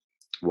session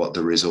what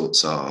the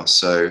results are.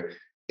 So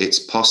it's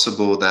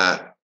possible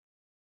that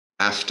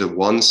after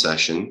one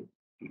session,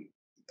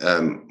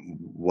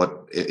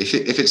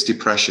 if it's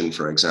depression,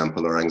 for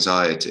example, or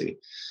anxiety,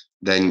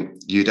 then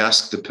you'd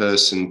ask the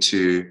person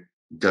to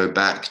go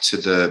back to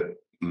the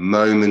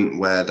moment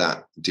where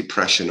that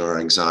depression or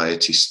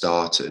anxiety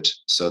started.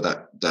 So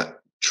that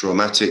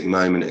traumatic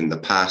moment in the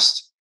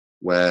past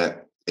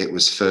where it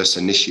was first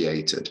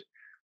initiated.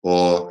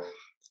 Or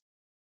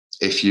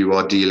if you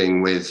are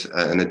dealing with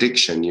an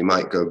addiction, you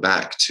might go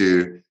back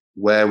to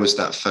where was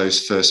that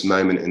first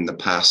moment in the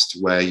past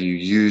where you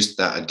used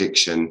that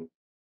addiction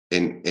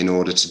in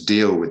order to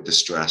deal with the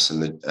stress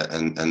and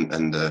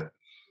the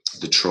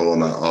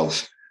trauma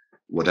of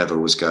whatever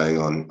was going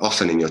on,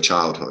 often in your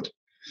childhood.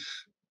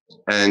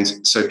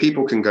 And so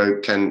people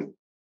can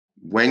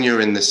when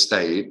you're in this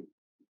state,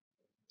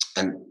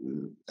 and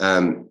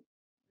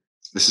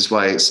this is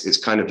why it's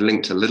kind of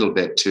linked a little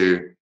bit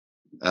to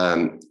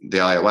the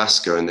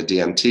ayahuasca and the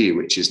DMT,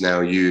 which is now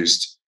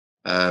used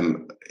as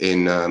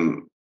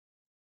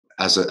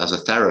a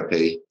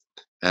therapy,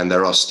 and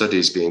there are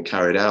studies being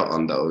carried out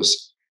on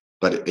those,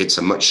 but it's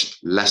a much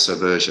lesser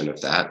version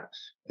of that.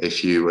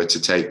 If you were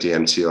to take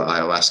DMT or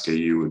ayahuasca,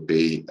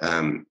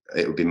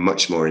 it would be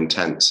much more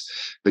intense,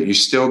 but you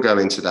still go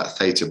into that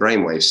theta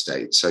brainwave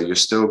state. So you're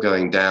still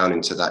going down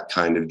into that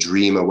kind of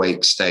dream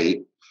awake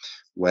state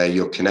where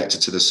you're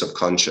connected to the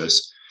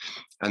subconscious.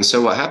 And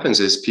so what happens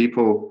is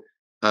people,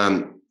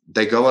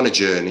 they go on a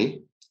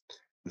journey,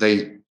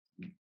 they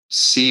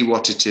see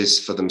what it is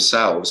for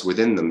themselves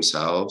within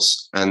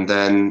themselves, and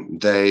then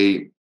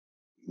they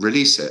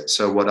release it.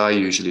 So what I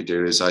usually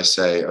do is I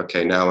say,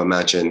 okay, now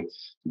imagine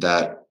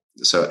that.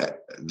 So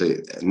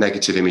the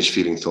negative image,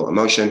 feeling, thought,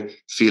 emotion,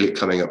 feel it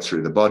coming up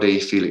through the body,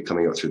 feel it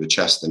coming up through the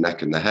chest, the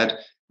neck, and the head.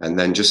 And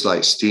then just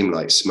like steam,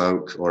 like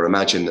smoke, or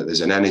imagine that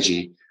there's an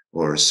energy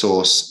or a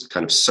source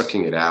kind of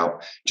sucking it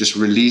out, just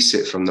release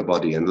it from the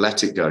body and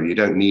let it go. You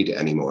don't need it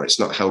anymore. It's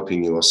not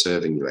helping you or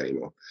serving you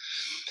anymore.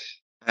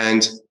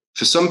 And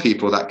for some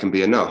people, that can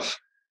be enough.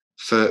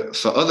 For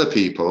other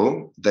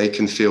people, they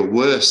can feel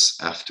worse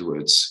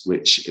afterwards,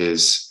 which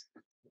is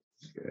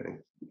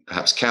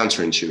perhaps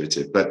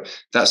counterintuitive, but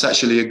that's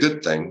actually a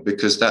good thing,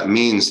 because that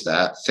means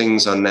that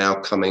things are now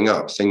coming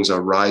up, things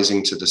are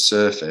rising to the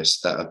surface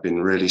that have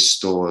been really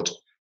stored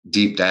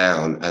deep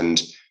down. And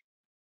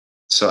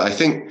so I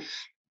think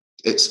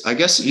I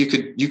guess you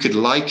could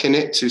liken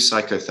it to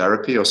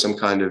psychotherapy or some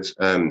kind of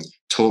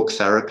talk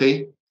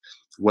therapy,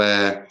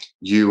 where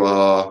you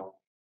are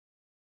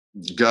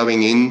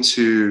going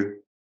into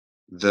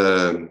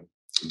the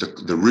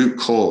root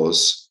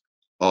cause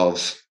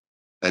of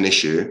an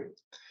issue.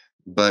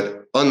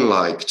 But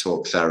unlike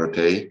talk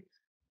therapy,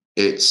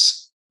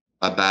 it's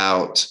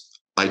about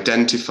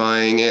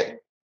identifying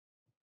it,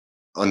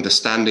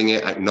 understanding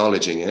it,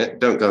 acknowledging it.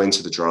 Don't go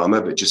into the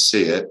drama, but just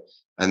see it,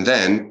 and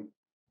then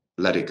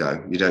let it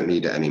go. You don't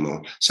need it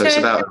anymore. So it's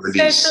about a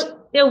release. So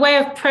a way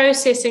of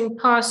processing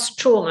past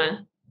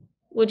trauma,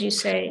 would you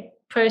say?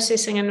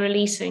 Processing and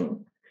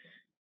releasing?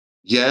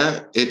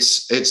 Yeah,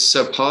 it's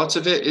so part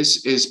of it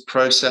is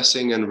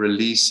processing and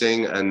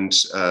releasing and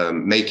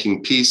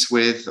making peace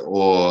with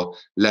or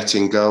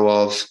letting go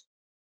of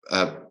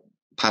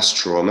past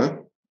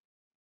trauma.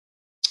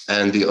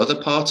 And the other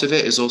part of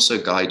it is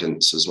also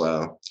guidance as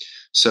well.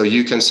 So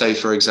you can say,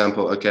 for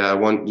example, okay, I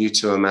want you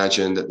to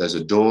imagine that there's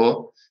a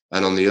door,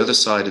 and on the other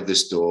side of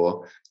this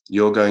door,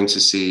 you're going to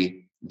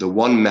see the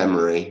one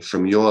memory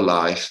from your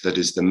life that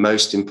is the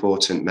most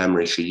important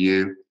memory for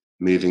you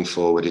moving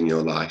forward in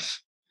your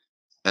life.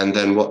 And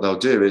then what they'll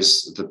do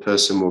is the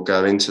person will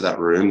go into that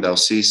room, they'll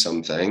see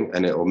something,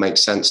 and it will make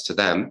sense to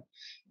them.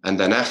 And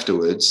then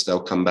afterwards, they'll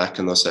come back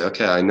and they'll say,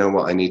 okay, I know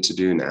what I need to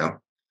do now.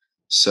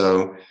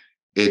 So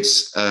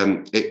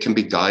it can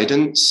be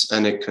guidance,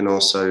 and it can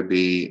also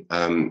be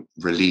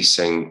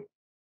releasing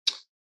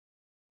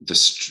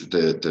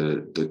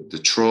the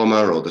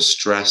trauma or the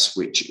stress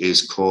which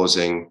is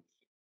causing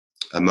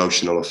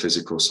emotional or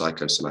physical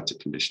psychosomatic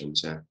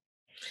conditions. Yeah.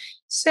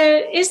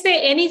 So is there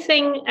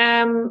anything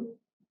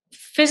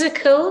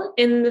physical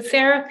in the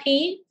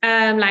therapy,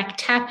 like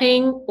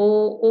tapping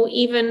or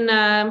even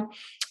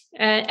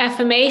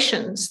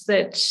affirmations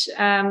that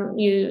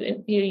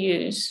you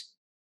use?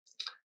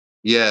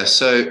 Yeah,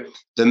 so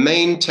the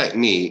main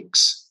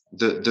techniques,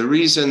 the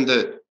reason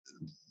that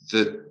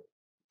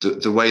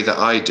the way that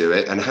I do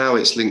it and how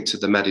it's linked to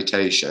the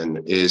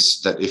meditation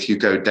is that if you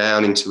go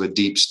down into a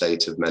deep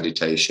state of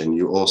meditation,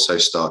 you also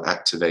start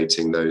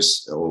activating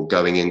those or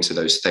going into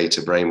those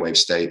theta brainwave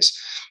states.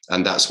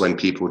 And that's when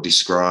people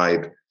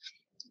describe,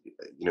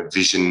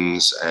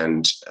 visions,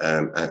 and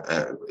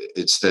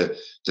it's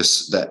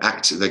the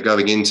act, they're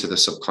going into the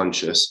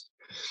subconscious.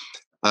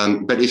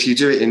 But if you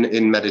do it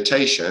in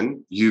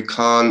meditation, you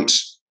can't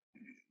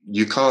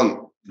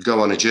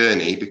go on a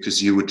journey,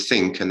 because you would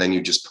think and then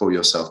you just pull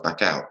yourself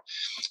back out.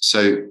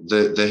 So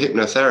the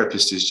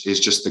hypnotherapist is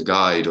just the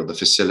guide or the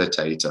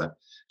facilitator,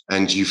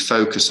 and you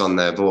focus on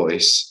their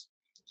voice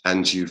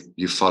and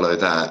you follow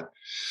that.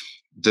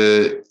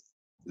 There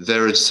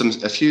are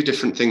a few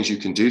different things you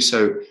can do.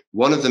 So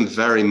one of them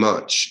very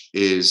much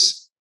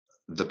is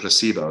the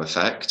placebo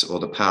effect, or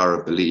the power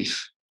of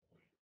belief.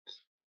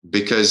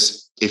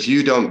 Because if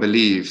you don't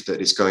believe that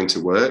it's going to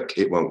work,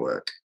 it won't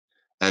work.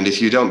 And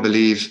if you don't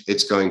believe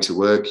it's going to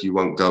work, you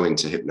won't go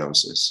into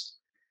hypnosis.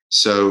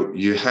 So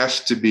you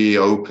have to be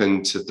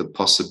open to the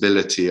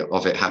possibility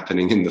of it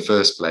happening in the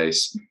first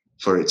place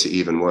for it to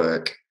even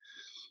work.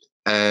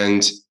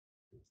 And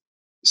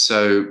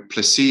so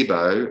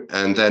placebo,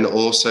 and then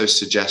also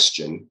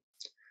suggestion.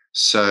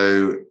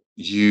 So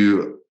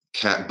you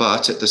can,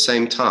 but at the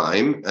same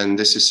time, and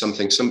this is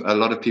something a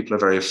lot of people are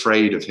very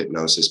afraid of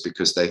hypnosis,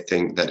 because they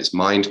think that it's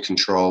mind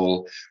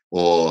control,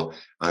 or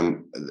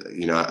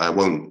I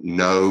won't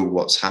know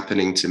what's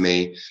happening to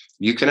me.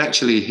 You can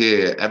actually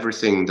hear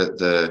everything that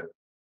the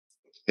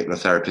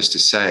hypnotherapist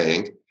is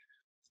saying,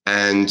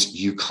 and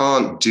you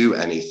can't do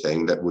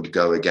anything that would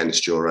go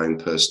against your own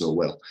personal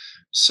will.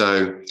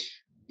 So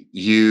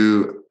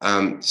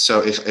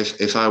so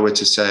if I were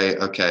to say,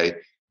 okay,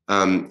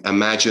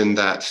 imagine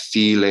that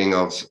feeling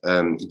of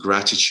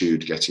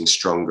gratitude getting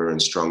stronger and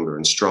stronger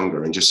and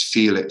stronger, and just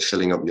feel it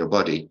filling up your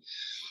body.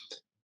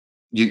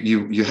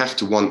 You have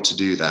to want to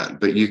do that,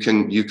 but you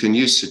can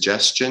use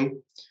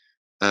suggestion.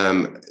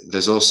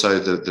 There's also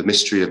the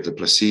mystery of the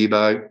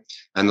placebo,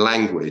 and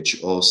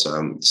language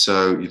also.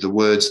 So the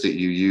words that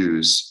you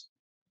use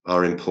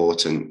are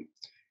important.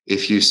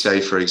 If you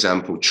say, for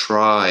example,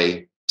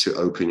 try to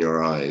open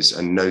your eyes,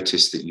 and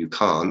notice that you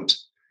can't,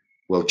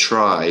 well,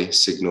 try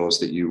signals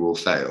that you will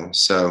fail.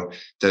 So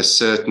there's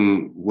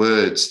certain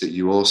words that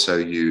you also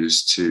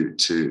use to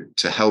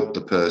help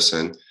the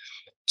person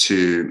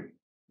to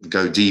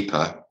go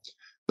deeper.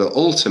 But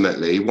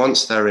ultimately,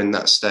 once they're in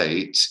that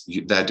state,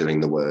 they're doing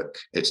the work.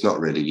 It's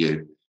not really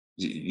you.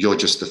 You're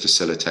just the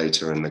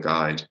facilitator and the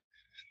guide.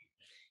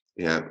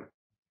 Yeah.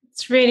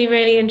 It's really,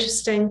 really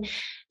interesting.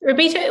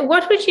 Robito,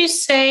 what would you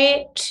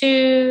say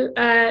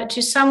to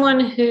someone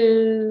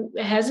who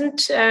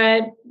hasn't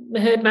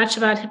heard much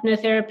about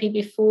hypnotherapy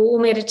before, or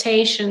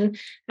meditation,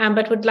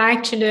 but would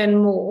like to learn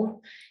more?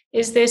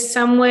 Is there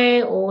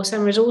somewhere or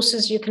some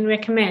resources you can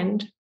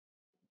recommend?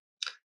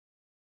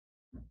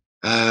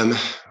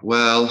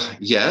 Well,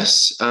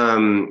 yes.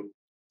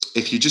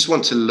 If you just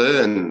want to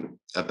learn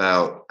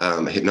about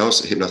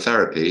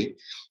hypnotherapy,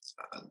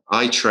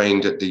 I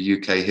trained at the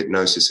UK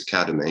Hypnosis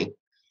Academy.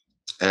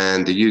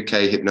 And the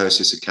UK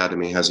Hypnosis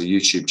Academy has a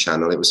YouTube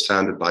channel. It was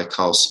founded by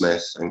Carl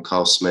Smith. And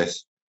Carl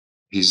Smith,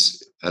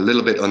 he's a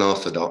little bit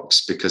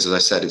unorthodox, because, as I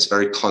said, it's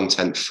very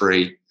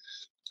content-free,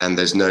 and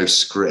there's no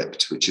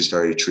script, which is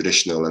very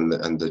traditional and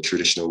the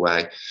traditional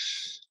way.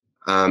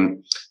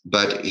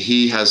 But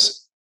he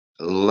has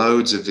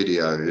loads of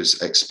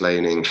videos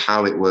explaining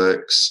how it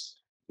works,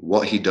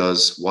 what he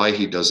does, why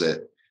he does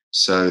it.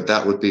 So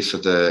that would be for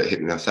the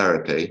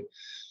hypnotherapy.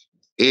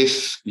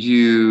 If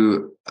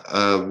you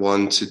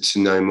wanted to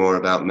know more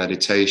about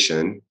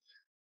meditation,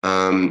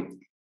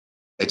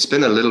 it's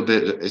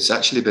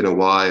actually been a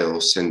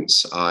while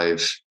since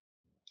I've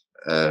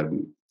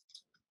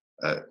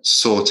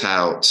sought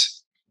out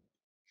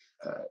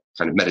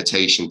kind of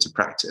meditation to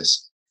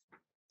practice.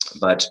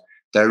 But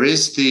there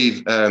is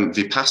the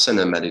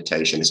Vipassana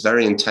meditation. It's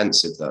very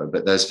intensive though,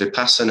 but there's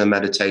Vipassana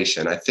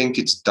meditation. I think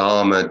it's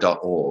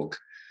dharma.org.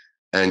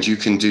 And you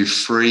can do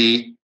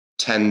free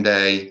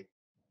 10-day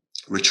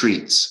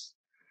retreats.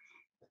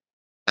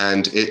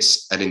 And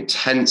it's an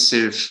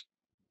intensive,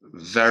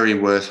 very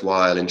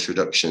worthwhile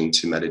introduction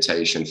to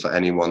meditation for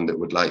anyone that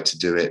would like to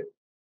do it,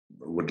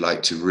 would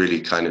like to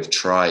really kind of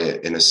try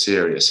it in a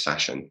serious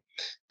fashion,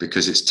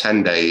 because it's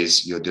 10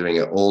 days. You're doing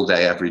it all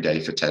day, every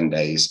day for 10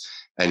 days.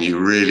 And you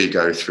really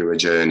go through a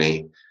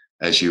journey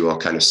as you are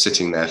kind of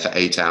sitting there for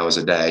 8 hours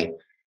a day,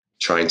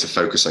 trying to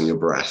focus on your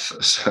breath.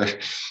 So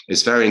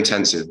it's very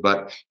intensive.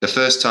 But the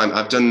first time,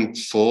 I've done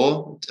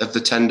 4 of the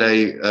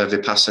 10-day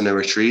Vipassana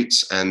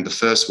retreats. And the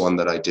first one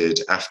that I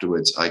did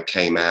afterwards, I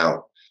came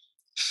out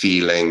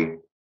feeling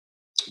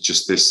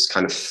just this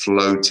kind of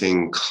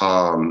floating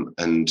calm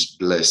and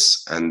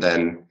bliss. And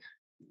then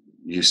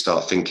you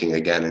start thinking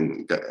again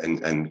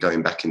and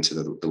going back into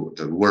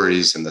the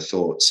worries and the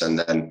thoughts. And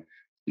then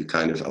you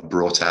kind of are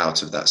brought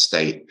out of that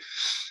state.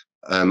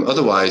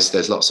 Otherwise,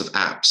 there's lots of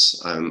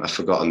apps. I've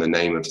forgotten the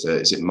name of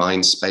is it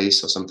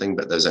Mindspace or something?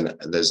 But there's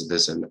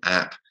an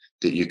app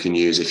that you can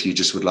use if you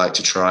just would like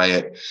to try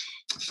it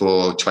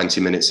for 20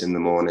 minutes in the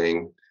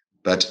morning.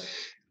 But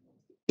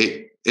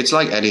it's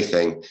like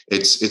anything.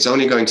 It's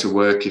only going to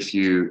work if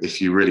you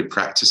really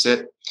practice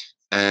it.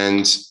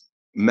 And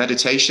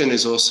meditation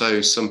is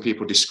also, some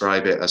people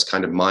describe it as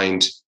kind of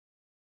mind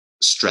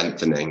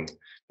strengthening.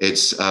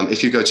 It's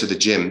if you go to the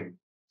gym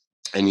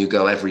and you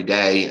go every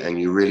day and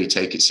you really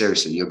take it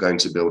seriously, you're going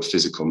to build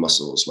physical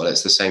muscles. Well,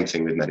 it's the same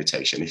thing with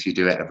meditation. If you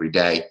do it every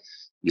day,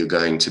 you're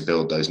going to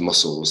build those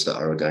muscles that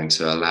are going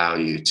to allow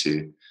you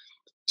to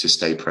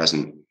stay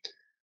present.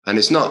 And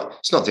it's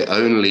not the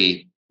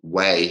only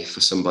way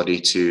for somebody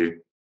to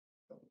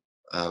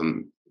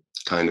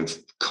kind of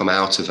come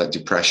out of that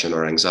depression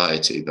or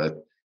anxiety,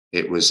 but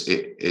it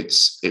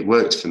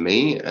worked for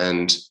me,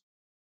 and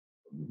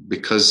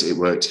because it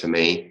worked for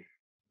me,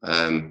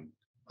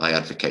 I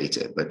advocate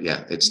it. But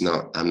yeah,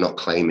 I'm not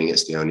claiming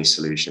it's the only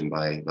solution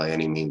by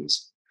any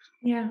means.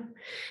 Yeah.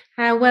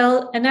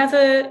 Well,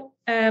 another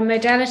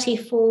modality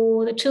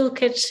for the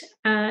toolkit,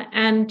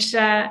 and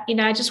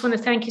I just want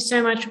to thank you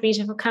so much,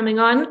 Robito, for coming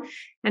on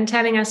and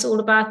telling us all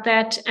about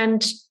that. And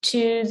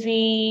to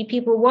the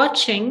people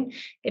watching,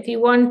 if you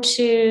want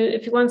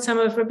some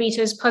of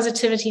Robito's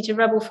positivity to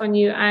rub off on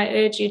you, I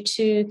urge you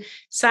to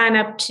sign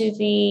up to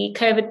the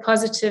COVID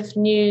Positive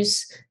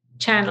News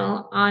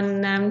channel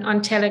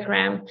on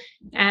Telegram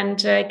and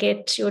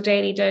get your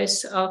daily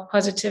dose of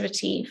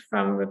positivity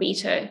from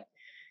Robito.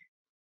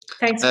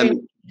 Thanks.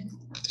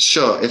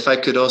 Sure. If I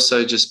could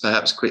also just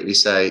perhaps quickly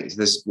say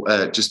this,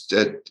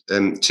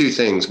 two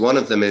things. One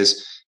of them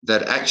is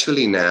that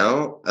actually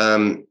now,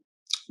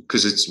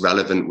 because it's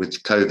relevant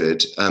with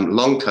COVID,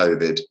 long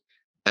COVID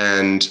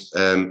and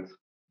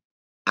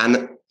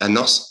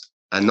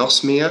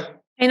anosmia.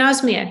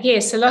 Anosmia,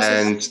 yes, a loss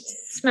of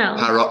smell.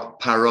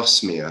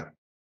 Parosmia.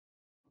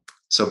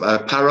 So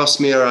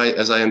parosmia,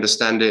 as I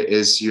understand it,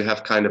 is you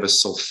have kind of a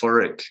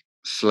sulfuric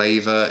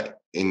flavor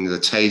in the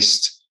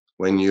taste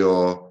when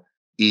you're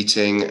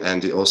eating,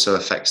 and it also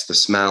affects the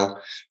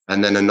smell.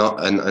 And then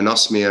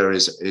anosmia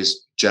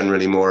is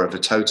generally more of a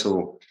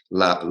total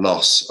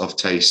loss of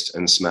taste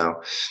and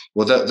smell.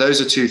 Well,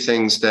 those are two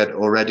things that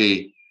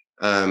already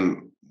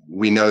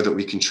we know that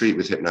we can treat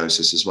with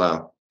hypnosis as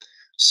well.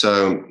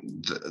 So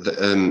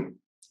the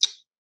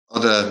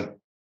other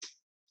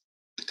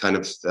kind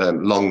of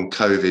long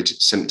COVID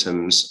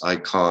symptoms I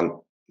can't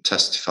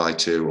testify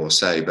to or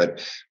say, but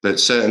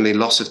certainly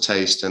loss of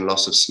taste and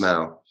loss of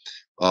smell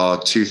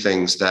are two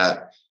things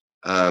that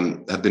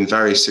have been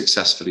very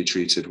successfully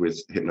treated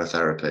with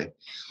hypnotherapy.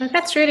 Well,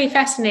 that's really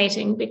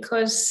fascinating,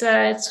 because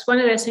it's one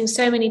of those things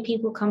so many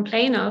people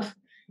complain of.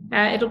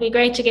 It'll be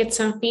great to get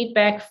some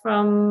feedback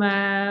from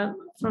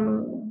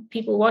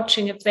people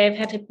watching. If they've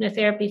had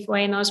hypnotherapy for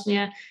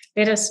anosmia,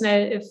 let us know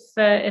if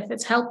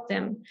it's helped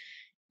them.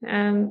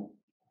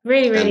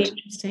 Really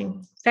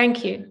interesting.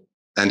 Thank you.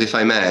 And if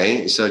I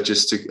may, so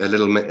just a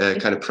little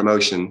kind of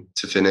promotion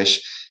to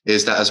finish,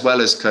 is that as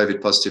well as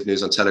COVID Positive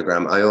News on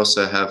Telegram, I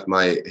also have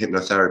my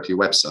hypnotherapy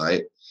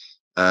website,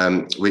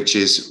 which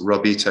is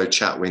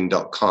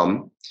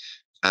robitochatwin.com.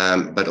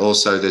 But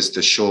also there's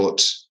the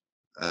short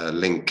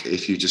link.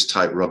 If you just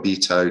type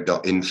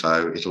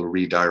robito.info, it'll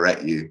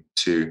redirect you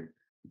to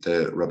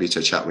the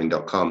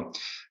robitochatwin.com.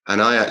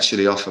 And I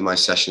actually offer my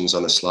sessions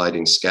on a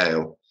sliding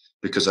scale,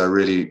 because I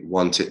really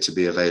want it to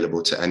be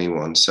available to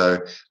anyone. So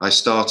I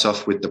start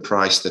off with the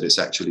price that it's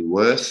actually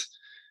worth,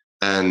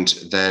 and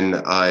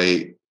then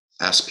I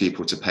ask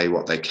people to pay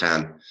what they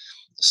can.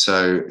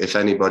 So if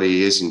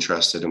anybody is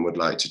interested and would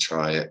like to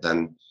try it,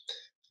 then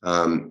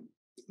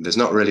there's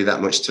not really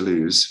that much to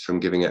lose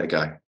from giving it a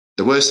go.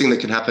 The worst thing that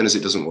can happen is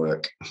it doesn't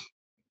work.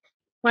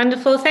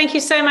 Wonderful. Thank you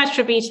so much,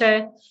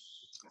 Robito.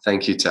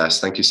 Thank you, Tess.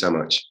 Thank you so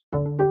much.